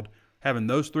Gerald, having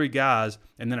those three guys,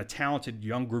 and then a talented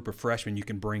young group of freshmen you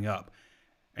can bring up.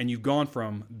 And you've gone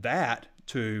from that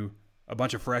to a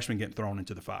bunch of freshmen getting thrown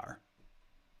into the fire.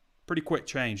 Pretty quick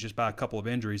change just by a couple of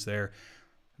injuries there.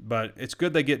 But it's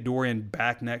good they get Dorian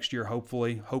back next year,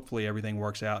 hopefully. Hopefully everything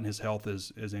works out and his health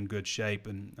is in good shape.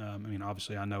 And,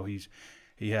 obviously I know he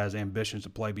has ambitions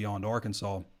to play beyond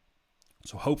Arkansas.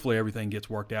 So hopefully everything gets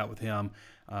worked out with him.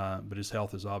 But his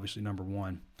health is obviously number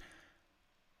one.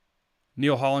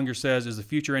 Neil Hollinger says, is the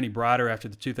future any brighter after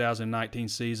the 2019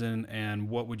 season, and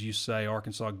what would you say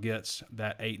Arkansas gets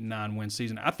that 8-9 win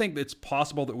season? I think it's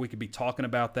possible that we could be talking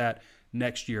about that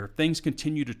next year. If things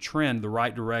continue to trend the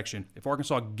right direction, if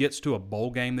Arkansas gets to a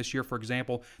bowl game this year, for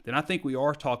example, then I think we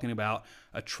are talking about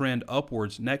a trend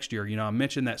upwards next year. I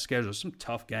mentioned that schedule, some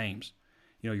tough games.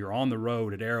 You're on the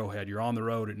road at Arrowhead, you're on the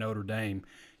road at Notre Dame.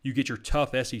 You get your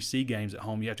tough SEC games at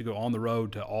home. You have to go on the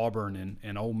road to Auburn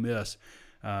and Ole Miss.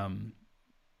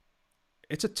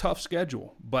 It's a tough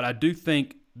schedule, but I do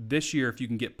think this year, if you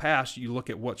can get past, you look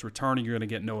at what's returning, you're going to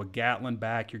get Noah Gatlin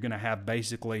back. You're going to have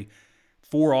basically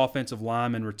 4 offensive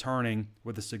linemen returning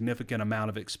with a significant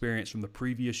amount of experience from the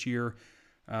previous year.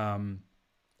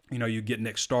 You get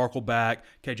Nick Starkel back.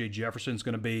 KJ Jefferson's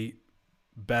going to be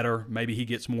better. Maybe he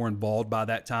gets more involved by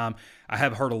that time. I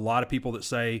have heard a lot of people that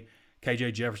say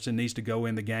KJ Jefferson needs to go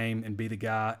in the game and be the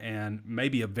guy, and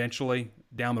maybe eventually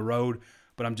down the road.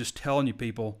 But I'm just telling you,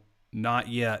 people, not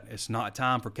yet. It's not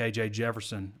time for KJ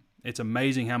Jefferson. It's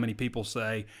amazing how many people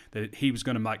say that he was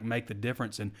going to make the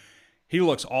difference. And he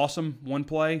looks awesome one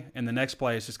play, and the next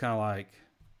play is just kind of like,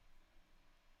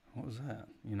 what was that?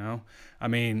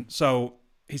 So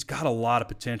he's got a lot of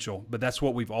potential. But that's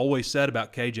what we've always said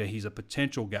about KJ. He's a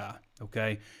potential guy,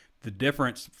 okay? The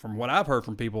difference, from what I've heard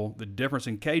from people, the difference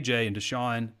in KJ and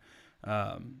Deshaun,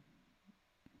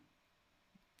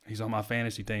 he's on my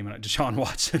fantasy team, and Deshaun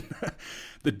Watson.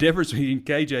 The difference between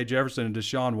KJ Jefferson and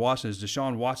Deshaun Watson is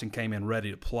Deshaun Watson came in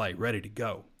ready to play, ready to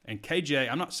go. And KJ,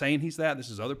 I'm not saying he's that. This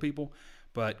is other people.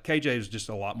 But KJ is just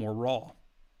a lot more raw.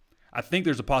 I think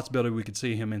there's a possibility we could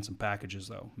see him in some packages,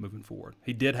 though, moving forward.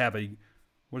 He did have what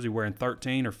was he wearing,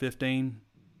 13 or 15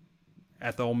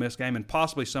 at the Ole Miss game? And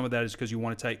possibly some of that is because you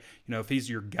want to take, if he's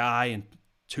your guy in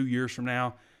 2 years from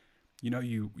now,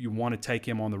 you want to take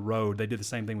him on the road. They did the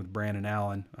same thing with Brandon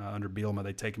Allen under Bielema.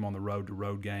 They take him on the road to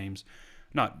road games.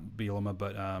 Not Bielema,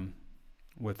 but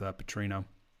with Petrino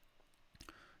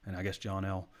and I guess John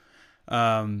L.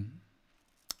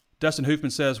 Dustin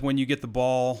Hoofman says, when you get the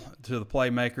ball to the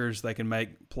playmakers, they can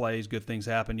make plays, good things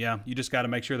happen. Yeah, you just got to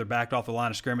make sure they're backed off the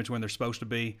line of scrimmage when they're supposed to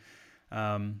be.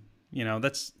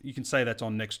 You can say that's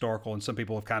on Nick Starkel, and some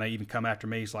people have kind of even come after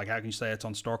me. It's like, how can you say it's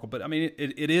on Starkel? But,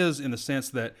 it is in the sense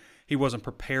that he wasn't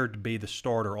prepared to be the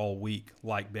starter all week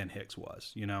like Ben Hicks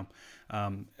was,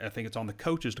 I think it's on the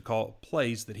coaches to call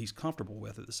plays that he's comfortable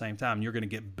with at the same time. You're going to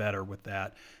get better with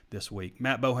that this week.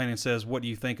 Matt Bohannon says, what do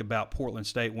you think about Portland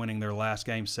State winning their last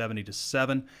game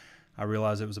 70-7? I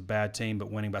realize it was a bad team, but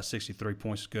winning by 63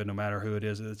 points is good no matter who it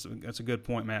is. That's a good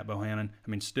point, Matt Bohannon.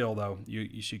 Still, though,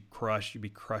 you should be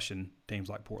crushing teams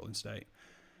like Portland State.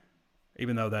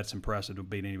 Even though that's impressive to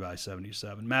beat anybody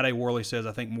 70-7. Matt A. Worley says,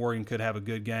 I think Morgan could have a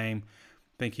good game. I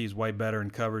think he's way better in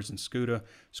coverage than Scuda.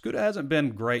 Scuda hasn't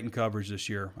been great in coverage this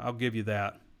year. I'll give you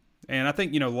that. And I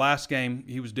think, last game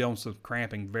he was dealing with some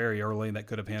cramping very early, and that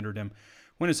could have hindered him.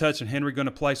 When is Hudson Henry going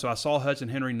to play? So I saw Hudson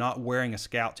Henry not wearing a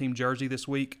scout team jersey this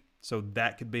week. So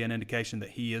that could be an indication that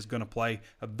he is going to play.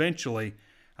 Eventually,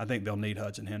 I think they'll need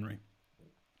Hudson Henry.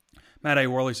 Matt A.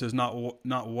 Worley says,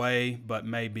 not way, but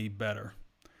maybe better.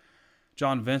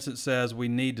 John Vincent says, we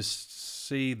need to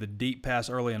see the deep pass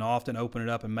early and often, open it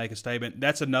up and make a statement.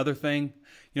 That's another thing.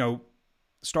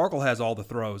 Starkel has all the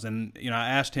throws, and I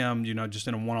asked him, just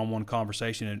in a one-on-one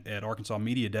conversation at Arkansas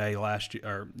Media Day last year,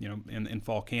 or in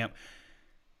fall camp,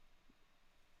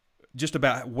 just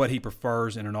about what he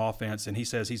prefers in an offense, and he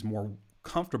says he's more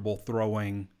comfortable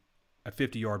throwing a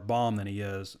 50-yard bomb than he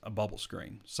is a bubble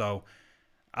screen. So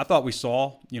I thought we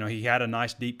saw, he had a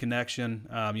nice deep connection,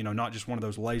 not just one of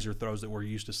those laser throws that we're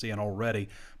used to seeing already,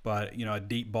 but, a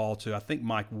deep ball to, I think,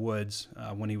 Mike Woods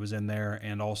when he was in there,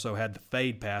 and also had the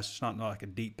fade pass. It's not like a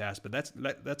deep pass, but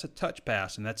that's a touch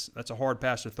pass, and that's a hard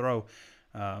pass to throw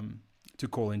to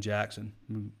Corlin Jackson.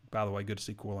 By the way, good to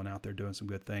see Corlin out there doing some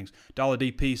good things. Dollar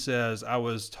DP says, I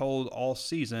was told all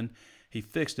season he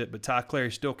fixed it, but Ty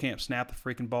Clary still can't snap the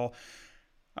freaking ball.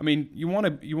 I mean, you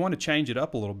want to change it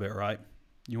up a little bit, right?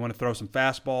 You want to throw some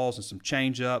fastballs and some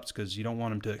change-ups because you don't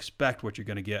want them to expect what you're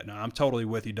going to get. Now, I'm totally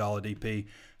with you, Dollar DP.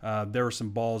 There were some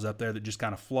balls up there that just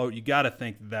kind of float. You got to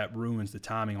think that ruins the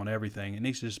timing on everything. It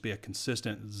needs to just be a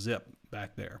consistent zip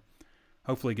back there.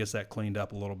 Hopefully he gets that cleaned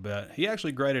up a little bit. He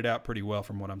actually graded out pretty well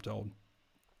from what I'm told.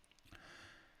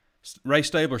 Ray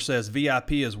Stapler says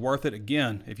VIP is worth it.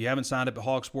 Again, if you haven't signed up at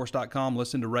hogsports.com,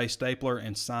 listen to Ray Stapler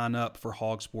and sign up for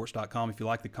hogsports.com if you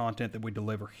like the content that we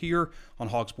deliver here on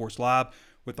Hog Sports Live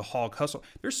with the Hog Hustle.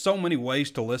 There's so many ways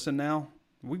to listen now.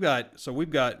 We've got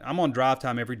I'm on Drive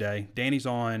Time every day. Danny's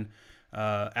on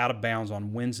Out of Bounds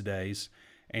on Wednesdays,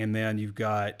 and then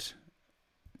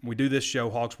we do this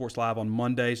show, Hog Sports Live, on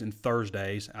Mondays and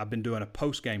Thursdays. I've been doing a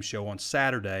post-game show on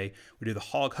Saturday. We do the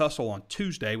Hog Hustle on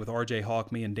Tuesday with RJ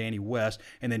Hawk, me, and Danny West.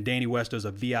 And then Danny West does a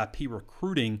VIP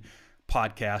recruiting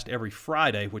podcast every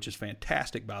Friday, which is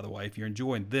fantastic, by the way. If you're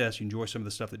enjoying this, you enjoy some of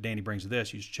the stuff that Danny brings to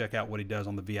this, you should check out what he does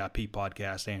on the VIP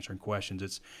podcast, answering questions.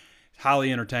 It's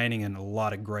highly entertaining and a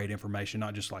lot of great information,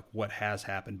 not just like what has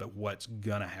happened, but what's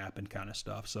going to happen kind of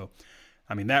stuff. So,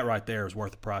 I mean, that right there is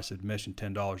worth the price of admission,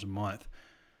 $10 a month.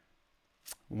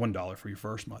 $1 for your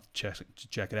first month.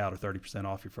 Check it out, or 30%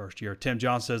 off your first year. Tim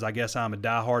John says, I guess I'm a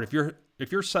diehard.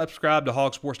 If you're subscribed to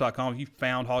hogsports.com, if you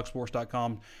found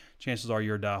hogsports.com, chances are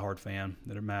you're a diehard fan,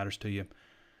 that it matters to you.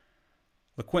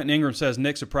 LaQuentin Ingram says,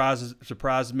 Nick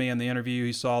surprised me in the interview.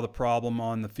 He saw the problem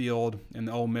on the field in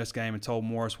the Ole Miss game and told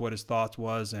Morris what his thoughts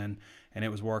was, and it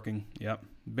was working. Yep.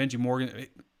 Benji Morgan,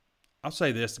 I'll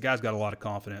say this, the guy's got a lot of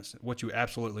confidence, what you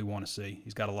absolutely want to see.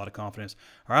 He's got a lot of confidence.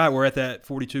 All right, we're at that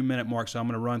 42-minute mark, so I'm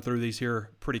going to run through these here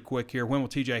pretty quick here. When will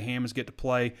TJ Hammonds get to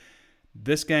play?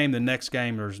 This game, the next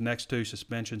game, there's next two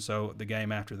suspensions, so the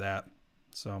game after that.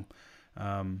 So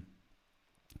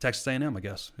Texas A&M, I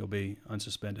guess, he'll be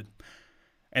unsuspended.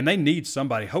 And they need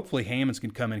somebody. Hopefully Hammonds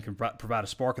can come in and can provide a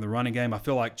spark in the running game. I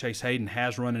feel like Chase Hayden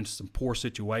has run into some poor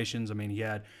situations. I mean, he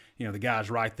had, the guy's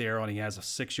right there, and he has a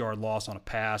 6-yard loss on a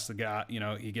pass. The guy,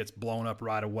 he gets blown up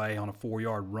right away on a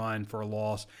 4-yard run for a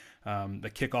loss.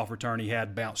 The kickoff return he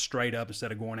had bounced straight up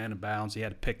instead of going in and bounds. He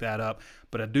had to pick that up.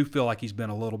 But I do feel like he's been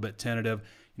a little bit tentative.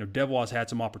 Devois had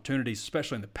some opportunities,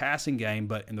 especially in the passing game,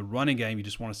 but in the running game, you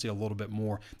just want to see a little bit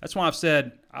more. That's why I've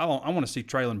said I want to see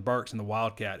Traylon Burks in the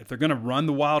Wildcat. If they're going to run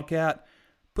the Wildcat,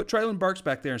 put Traylon Burks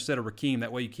back there instead of Rakeem.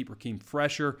 That way you keep Rakeem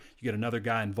fresher. You get another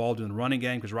guy involved in the running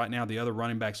game, because right now the other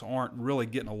running backs aren't really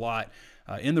getting a lot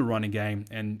in the running game.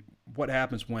 And what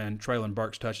happens when Traylon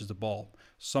Burks touches the ball?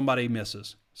 Somebody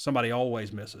misses. Somebody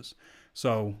always misses.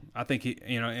 So I think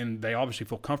and they obviously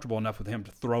feel comfortable enough with him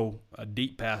to throw a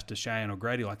deep pass to Cheyenne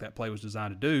O'Grady like that play was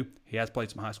designed to do. He has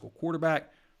played some high school quarterback.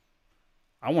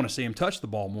 I want to see him touch the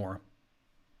ball more.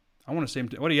 I want to see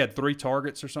him. He had 3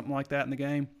 targets or something like that in the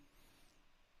game?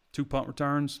 2 punt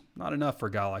returns? Not enough for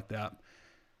a guy like that.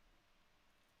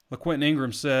 LaQuentin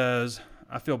Ingram says,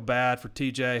 I feel bad for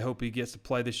TJ. Hope he gets to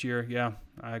play this year. Yeah,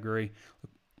 I agree.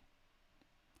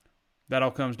 That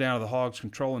all comes down to the Hogs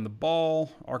controlling the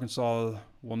ball. Arkansas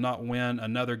will not win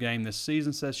another game this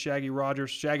season, says Shaggy Rogers.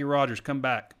 Shaggy Rogers, come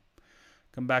back.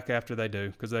 Come back after they do,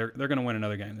 because they're going to win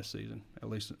another game this season, at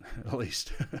least.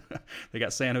 They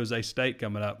got San Jose State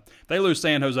coming up. If they lose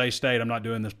San Jose State, I'm not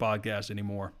doing this podcast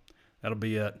anymore. That'll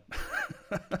be it.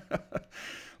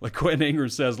 LaQuentin Ingram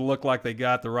says, look like they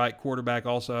got the right quarterback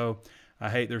also. I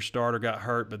hate their starter got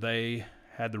hurt, but they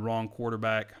had the wrong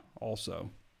quarterback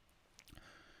also.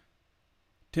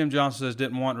 Tim Johnson says,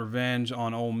 didn't want revenge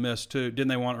on Ole Miss too. Didn't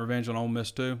they want revenge on Ole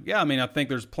Miss too? Yeah, I mean, I think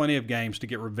there's plenty of games to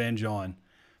get revenge on.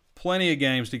 Plenty of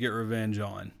games to get revenge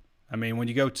on. I mean, when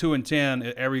you go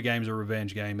 2-10, every game's a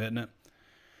revenge game, isn't it?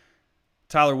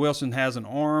 Tyler Wilson has an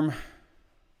arm,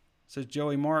 says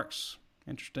Joey Marks.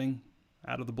 Interesting.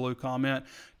 Out of the blue comment.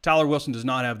 Tyler Wilson does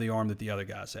not have the arm that the other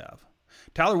guys have.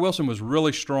 Tyler Wilson was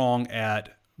really strong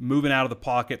at moving out of the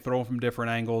pocket, throwing from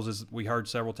different angles. As we heard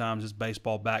several times, his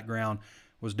baseball background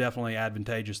was definitely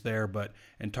advantageous there. But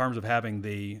in terms of having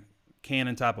the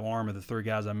cannon type of arm of the three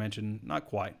guys I mentioned. Not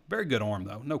quite. Very good arm,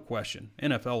 though. No question.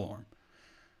 NFL arm.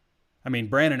 I mean,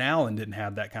 Brandon Allen didn't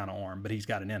have that kind of arm, but he's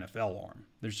got an NFL arm.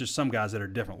 There's just some guys that are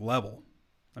different level.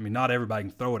 I mean, not everybody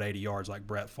can throw it 80 yards like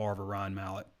Brett Favre or Ryan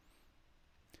Mallett.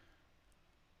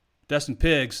 Destin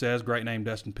Pigg says, great name,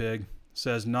 Destin Pigg,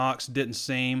 says Knox didn't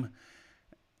seem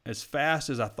as fast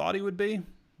as I thought he would be.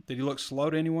 Did he look slow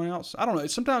to anyone else? I don't know.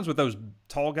 Sometimes with those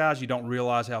tall guys, you don't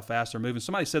realize how fast they're moving.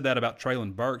 Somebody said that about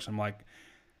Treylon Burks.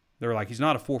 They were like, he's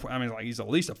not a 4. I mean, like he's at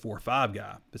least a 4.5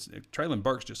 guy. Treylon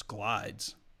Burks just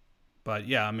glides. But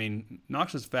yeah, I mean,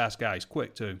 Knox is a fast guy. He's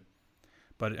quick too.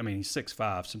 But I mean, he's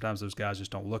 6'5". Sometimes those guys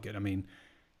just don't look it. I mean,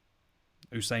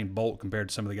 Usain Bolt compared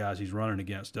to some of the guys he's running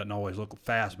against doesn't always look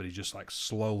fast, but he just like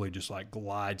slowly just like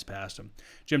glides past him.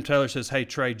 Jim Taylor says, hey,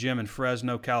 Trey, Jim in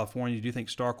Fresno, California, do you think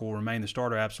Stark will remain the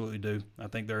starter? Absolutely do. I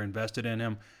think they're invested in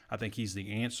him. I think he's the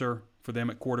answer for them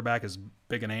at quarterback, as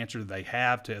big an answer that they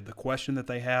have to the question that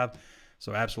they have.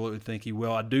 So absolutely think he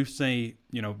will. I do see,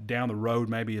 down the road,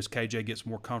 maybe as KJ gets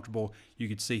more comfortable, you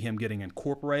could see him getting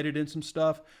incorporated in some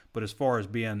stuff. But as far as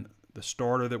being the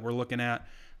starter that we're looking at,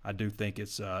 I do think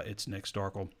it's Nick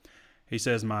Starkel. He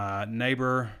says, my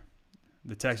neighbor,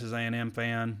 the Texas A&M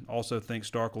fan, also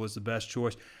thinks Starkel is the best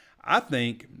choice. I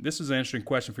think this is an interesting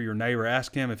question for your neighbor.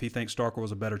 Ask him if he thinks Starkel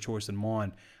was a better choice than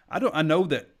Mond. I know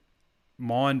that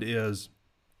Mond is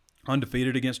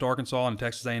undefeated against Arkansas, and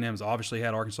Texas A&M has obviously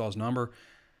had Arkansas's number.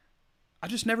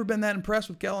 I've just never been that impressed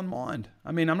with Kellen Mond.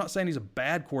 I mean, I'm not saying he's a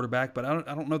bad quarterback, but I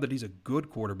don't know that he's a good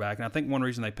quarterback. And I think one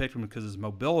reason they picked him is because of his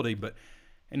mobility,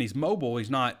 and he's mobile.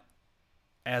 He's not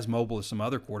as mobile as some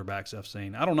other quarterbacks I've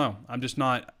seen. I don't know. I'm just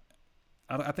not –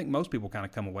 I think most people kind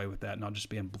of come away with that, not just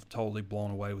being totally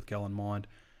blown away with Kellen Mond.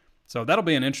 So that'll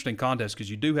be an interesting contest because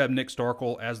you do have Nick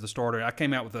Starkel as the starter. I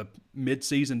came out with a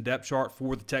midseason depth chart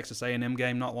for the Texas A&M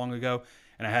game not long ago,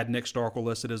 and I had Nick Starkel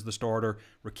listed as the starter,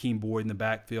 Rakeem Boyd in the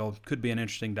backfield. Could be an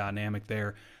interesting dynamic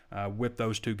there with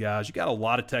those two guys. You got a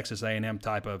lot of Texas A&M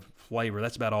type of flavor.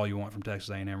 That's about all you want from Texas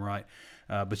A&M, right?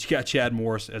 But you got Chad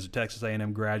Morris as a Texas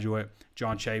A&M graduate.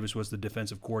 John Chavis was the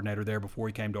defensive coordinator there before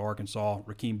he came to Arkansas.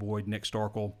 Rakeem Boyd, Nick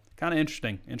Starkel. Kind of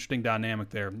interesting dynamic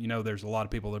there. There's a lot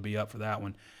of people that'll be up for that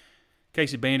one.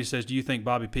 Casey Bandy says, do you think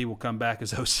Bobby P will come back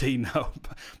as OC? No.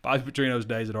 Bobby Petrino's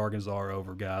days at Arkansas are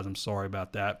over, guys. I'm sorry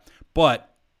about that.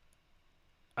 But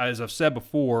as I've said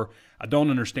before, I don't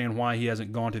understand why he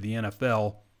hasn't gone to the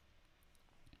NFL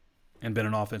and been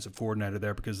an offensive coordinator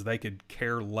there, because they couldn't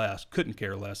care less,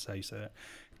 how you say that.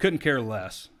 Couldn't care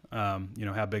less,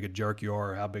 how big a jerk you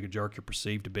are or how big a jerk you're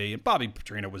perceived to be. And Bobby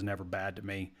Petrino was never bad to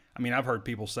me. I mean, I've heard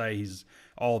people say he's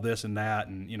all this and that,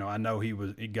 and, I know he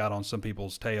got on some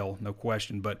people's tail, no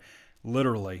question, but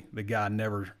literally the guy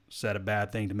never said a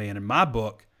bad thing to me. And in my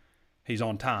book, he's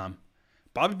on time.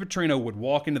 Bobby Petrino would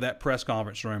walk into that press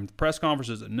conference room. The press conference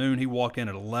is at noon. He walked in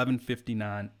at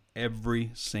 11:59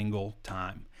 every single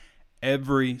time.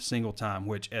 Every single time,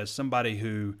 which as somebody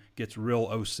who gets real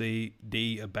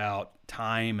OCD about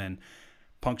time and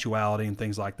punctuality and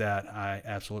things like that, I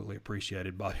absolutely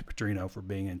appreciated Bobby Petrino for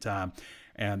being in time.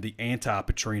 And the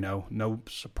anti-Petrino, no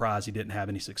surprise he didn't have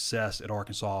any success at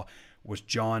Arkansas, was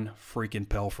John freaking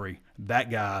Pelphrey.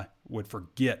 That guy would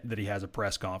forget that he has a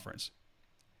press conference.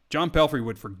 John Pelphrey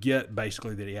would forget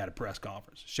basically that he had a press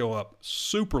conference. Show up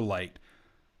super late.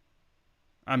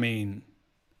 I mean,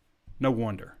 no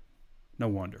wonder. No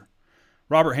wonder.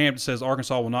 Robert Hampton says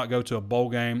Arkansas will not go to a bowl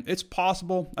game. It's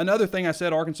possible. Another thing I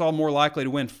said, Arkansas more likely to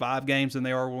win 5 games than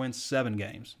they are to win 7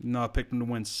 games. No, I picked them to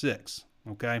win 6,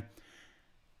 okay?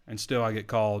 And still I get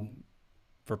called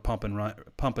for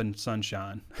pumping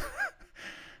sunshine.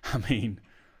 I mean,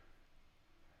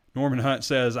 Norman Hunt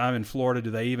says, I'm in Florida. Do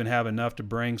they even have enough to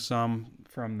bring some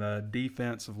from the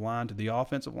defensive line to the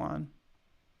offensive line?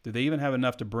 Do they even have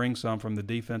enough to bring some from the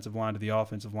defensive line to the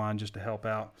offensive line just to help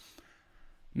out?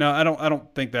 No, I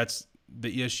don't think that's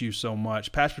the issue so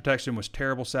much. Pass protection was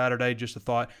terrible Saturday, just a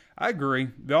thought. I agree.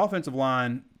 The offensive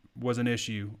line was an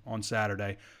issue on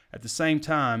Saturday. At the same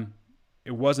time,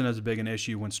 it wasn't as big an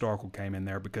issue when Starkel came in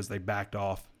there because they backed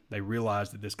off. They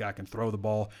realized that this guy can throw the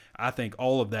ball. I think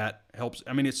all of that helps.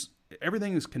 I mean,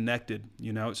 everything is connected.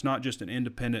 It's not just an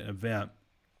independent event.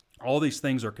 All these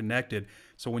things are connected.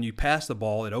 So when you pass the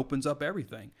ball, it opens up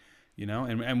everything.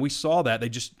 And we saw that. They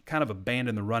just kind of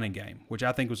abandoned the running game, which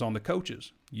I think was on the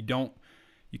coaches. You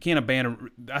can't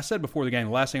abandon. I said before the game,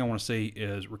 the last thing I want to see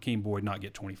is Rakeem Boyd not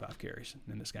get 25 carries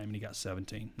in this game, and he got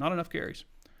 17. Not enough carries.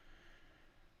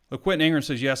 LaQuinton Ingram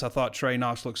says, yes, I thought Trey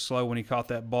Knox looked slow when he caught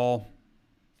that ball.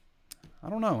 I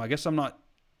don't know. I guess I'm not.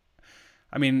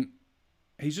 I mean,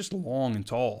 he's just long and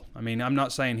tall. I mean, I'm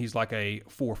not saying he's like a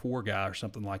 4.4 guy or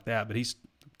something like that, but he's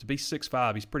To be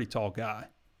 6'5", he's a pretty tall guy.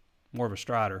 More of a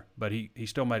strider, but he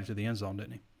still made it to the end zone,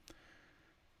 didn't he?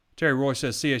 Terry Roy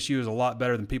says CSU is a lot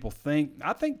better than people think.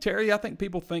 I think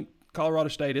people think Colorado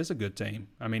State is a good team.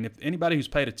 I mean, if anybody who's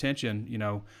paid attention,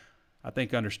 I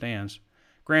think understands.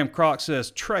 Graham Croc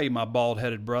says, Trey, my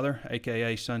bald-headed brother,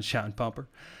 a.k.a. Sunshine Pumper.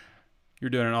 You're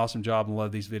doing an awesome job and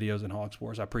love these videos in Hog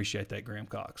Sports. I appreciate that, Graham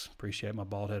Cox. Appreciate my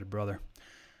bald-headed brother.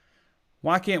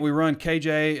 Why can't we run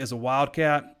KJ as a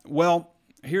Wildcat? Well,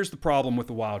 here's the problem with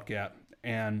the Wildcat.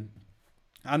 And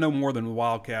I know more about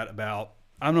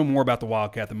the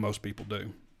Wildcat than most people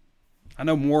do. I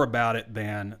know more about it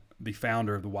than the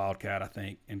founder of the Wildcat, I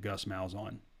think, and Gus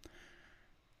Malzahn.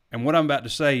 And what I'm about to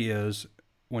say is,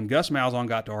 when Gus Malzahn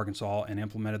got to Arkansas and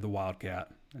implemented the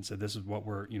Wildcat and said, this is what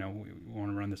we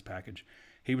want to run this package,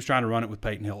 he was trying to run it with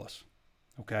Peyton Hillis.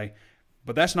 Okay?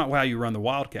 But that's not how you run the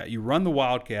Wildcat. You run the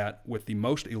Wildcat with the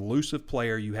most elusive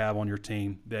player you have on your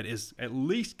team that is at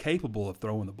least capable of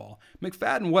throwing the ball.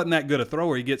 McFadden wasn't that good a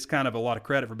thrower. He gets kind of a lot of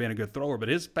credit for being a good thrower, but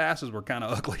his passes were kind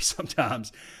of ugly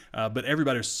sometimes. But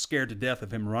everybody was scared to death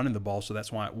of him running the ball, so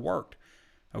that's why it worked.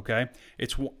 Okay?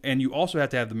 And you also have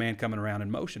to have the man coming around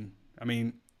in motion. I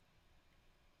mean,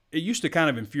 it used to kind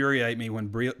of infuriate me when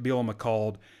Bielema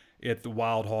called it the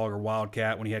Wild Hog or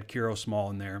Wildcat when he had Kiro Small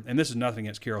in there. And this is nothing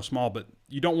against Kiro Small, but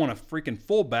you don't want a freaking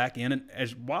fullback in it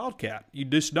as Wildcat. You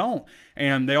just don't.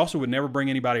 And they also would never bring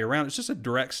anybody around. It's just a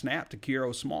direct snap to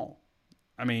Kiro Small.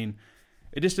 I mean,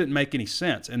 it just didn't make any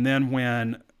sense. And then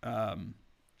when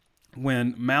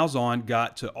Malzahn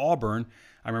got to Auburn,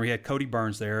 I remember he had Cody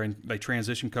Burns there, and they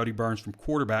transitioned Cody Burns from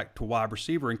quarterback to wide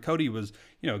receiver. And Cody was,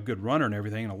 a good runner and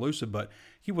everything and elusive, but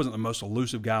he wasn't the most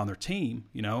elusive guy on their team.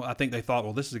 I think they thought,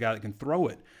 well, this is a guy that can throw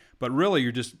it. But really,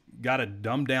 you're just got a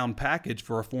dumbed-down package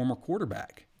for a former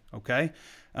quarterback, okay?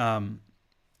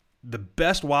 The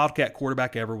best Wildcat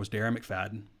quarterback ever was Darren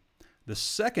McFadden. The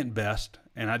second best,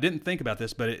 and I didn't think about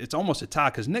this, but it's almost a tie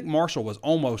because Nick Marshall was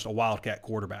almost a Wildcat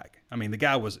quarterback. I mean, the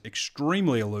guy was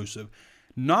extremely elusive.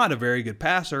 Not a very good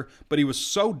passer, but he was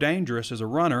so dangerous as a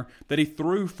runner that he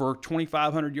threw for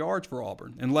 2,500 yards for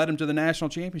Auburn and led him to the national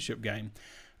championship game.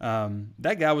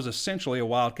 That guy was essentially a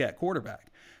Wildcat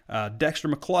quarterback. Dexter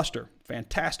McCluster,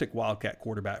 fantastic Wildcat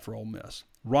quarterback for Ole Miss.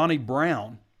 Ronnie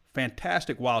Brown,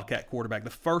 fantastic Wildcat quarterback, the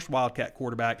first Wildcat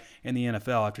quarterback in the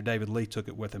NFL after David Lee took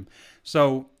it with him.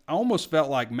 So I almost felt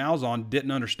like Malzahn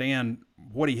didn't understand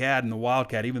what he had in the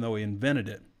Wildcat, even though he invented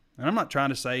it. And I'm not trying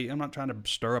to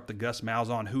stir up the Gus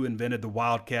Malzahn who invented the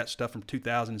Wildcat stuff from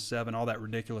 2007, all that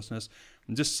ridiculousness.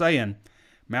 I'm just saying,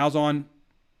 Malzahn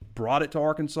brought it to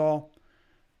Arkansas.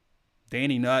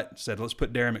 Danny Nutt said, let's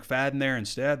put Darren McFadden there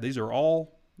instead. This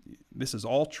is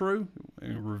all true.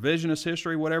 Revisionist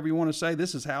history, whatever you want to say,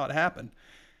 this is how it happened.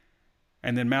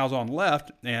 And then Malzahn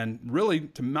left and really,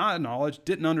 to my knowledge,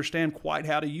 didn't understand quite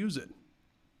how to use it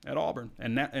at Auburn.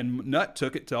 And Nutt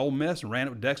took it to Ole Miss and ran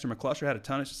it with Dexter McCluster, had a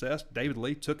ton of success. David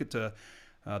Lee took it to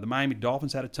the Miami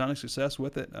Dolphins, had a ton of success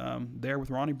with it there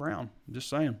with Ronnie Brown. I'm just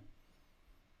saying.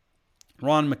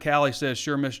 Ron McCallie says,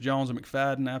 sure miss Jones and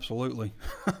McFadden. Absolutely.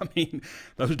 I mean,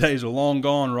 those days are long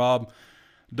gone, Rob.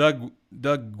 Doug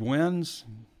Gwynns,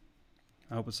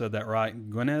 I hope I said that right,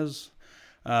 Gwynez,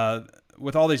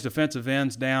 with all these defensive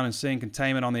ends down and seeing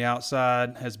containment on the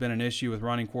outside has been an issue with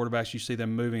running quarterbacks. You see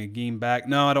them moving a game back.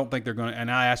 No, I don't think they're going to.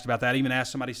 And I asked about that. Even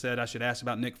somebody said I should ask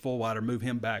about Nick Fullwiler, move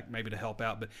him back maybe to help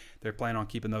out. But they're planning on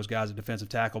keeping those guys at defensive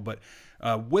tackle. But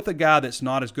with a guy that's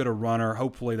not as good a runner,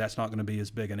 hopefully that's not going to be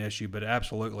as big an issue. But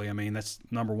absolutely, I mean, that's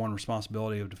number one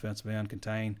responsibility of defensive end,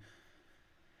 contain.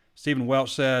 Stephen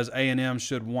Welch says A&M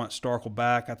should want Starkel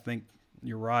back. I think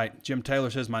you're right. Jim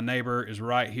Taylor says my neighbor is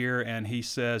right here, and he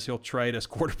says he'll trade us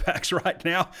quarterbacks right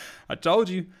now. I told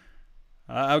you.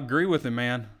 I agree with him,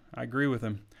 man. I agree with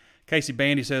him. Casey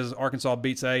Bandy says Arkansas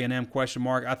beats A&M, ?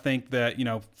 I think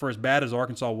that, for as bad as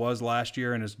Arkansas was last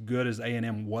year and as good as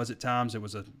A&M was at times, it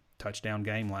was a touchdown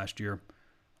game last year.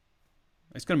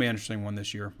 It's going to be an interesting one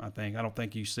this year, I think. I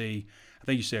think you see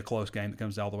a close game that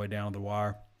comes all the way down to the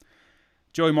wire.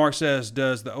 Joey Mark says,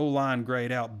 does the O-line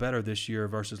grade out better this year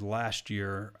versus last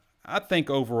year? I think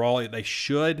overall they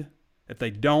should. If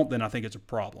they don't, then I think it's a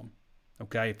problem.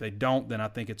 Okay? If they don't, then I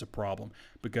think it's a problem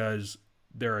because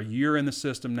they're a year in the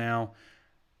system now.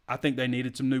 I think they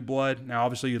needed some new blood. Now,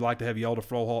 obviously, you'd like to have Yelda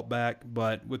Froholt back,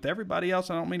 but with everybody else,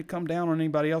 I don't mean to come down on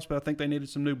anybody else, but I think they needed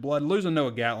some new blood. Losing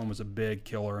Noah Gatlin was a big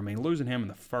killer. I mean, losing him in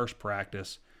the first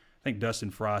practice, I think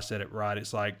Dustin Fry said it right.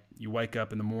 It's like you wake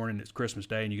up in the morning, it's Christmas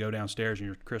Day, and you go downstairs and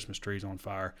your Christmas tree's on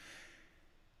fire.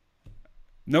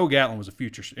 Noah Gatlin was a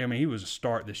future. I mean, he was a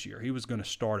start this year. He was going to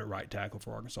start at right tackle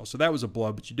for Arkansas. So that was a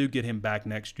blow, but you do get him back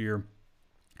next year.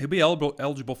 He'll be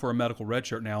eligible for a medical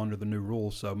redshirt now under the new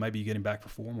rules, so maybe you get him back for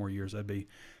 4 more years. That'd be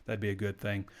a good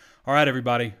thing. All right,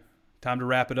 everybody, time to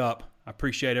wrap it up. I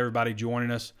appreciate everybody joining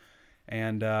us,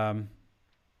 and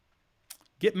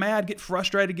get mad, get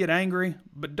frustrated, get angry,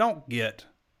 but don't get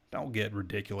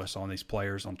ridiculous on these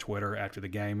players on Twitter after the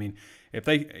game. I mean, if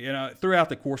they, throughout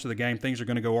the course of the game, things are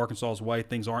going to go Arkansas's way,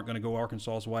 things aren't going to go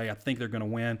Arkansas's way. I think they're going to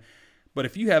win. But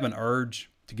if you have an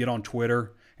urge to get on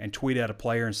Twitter and tweet at a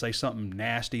player and say something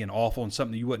nasty and awful and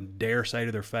something you wouldn't dare say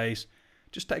to their face,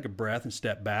 just take a breath and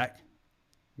step back.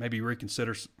 Maybe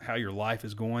reconsider how your life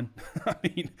is going. I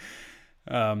mean,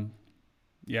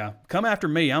 yeah, come after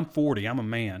me. I'm 40. I'm a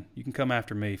man. You can come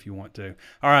after me if you want to.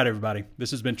 All right, everybody.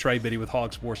 This has been Trey Biddy with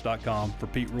hogsports.com. For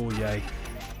Pete Roulier,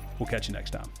 we'll catch you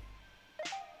next time.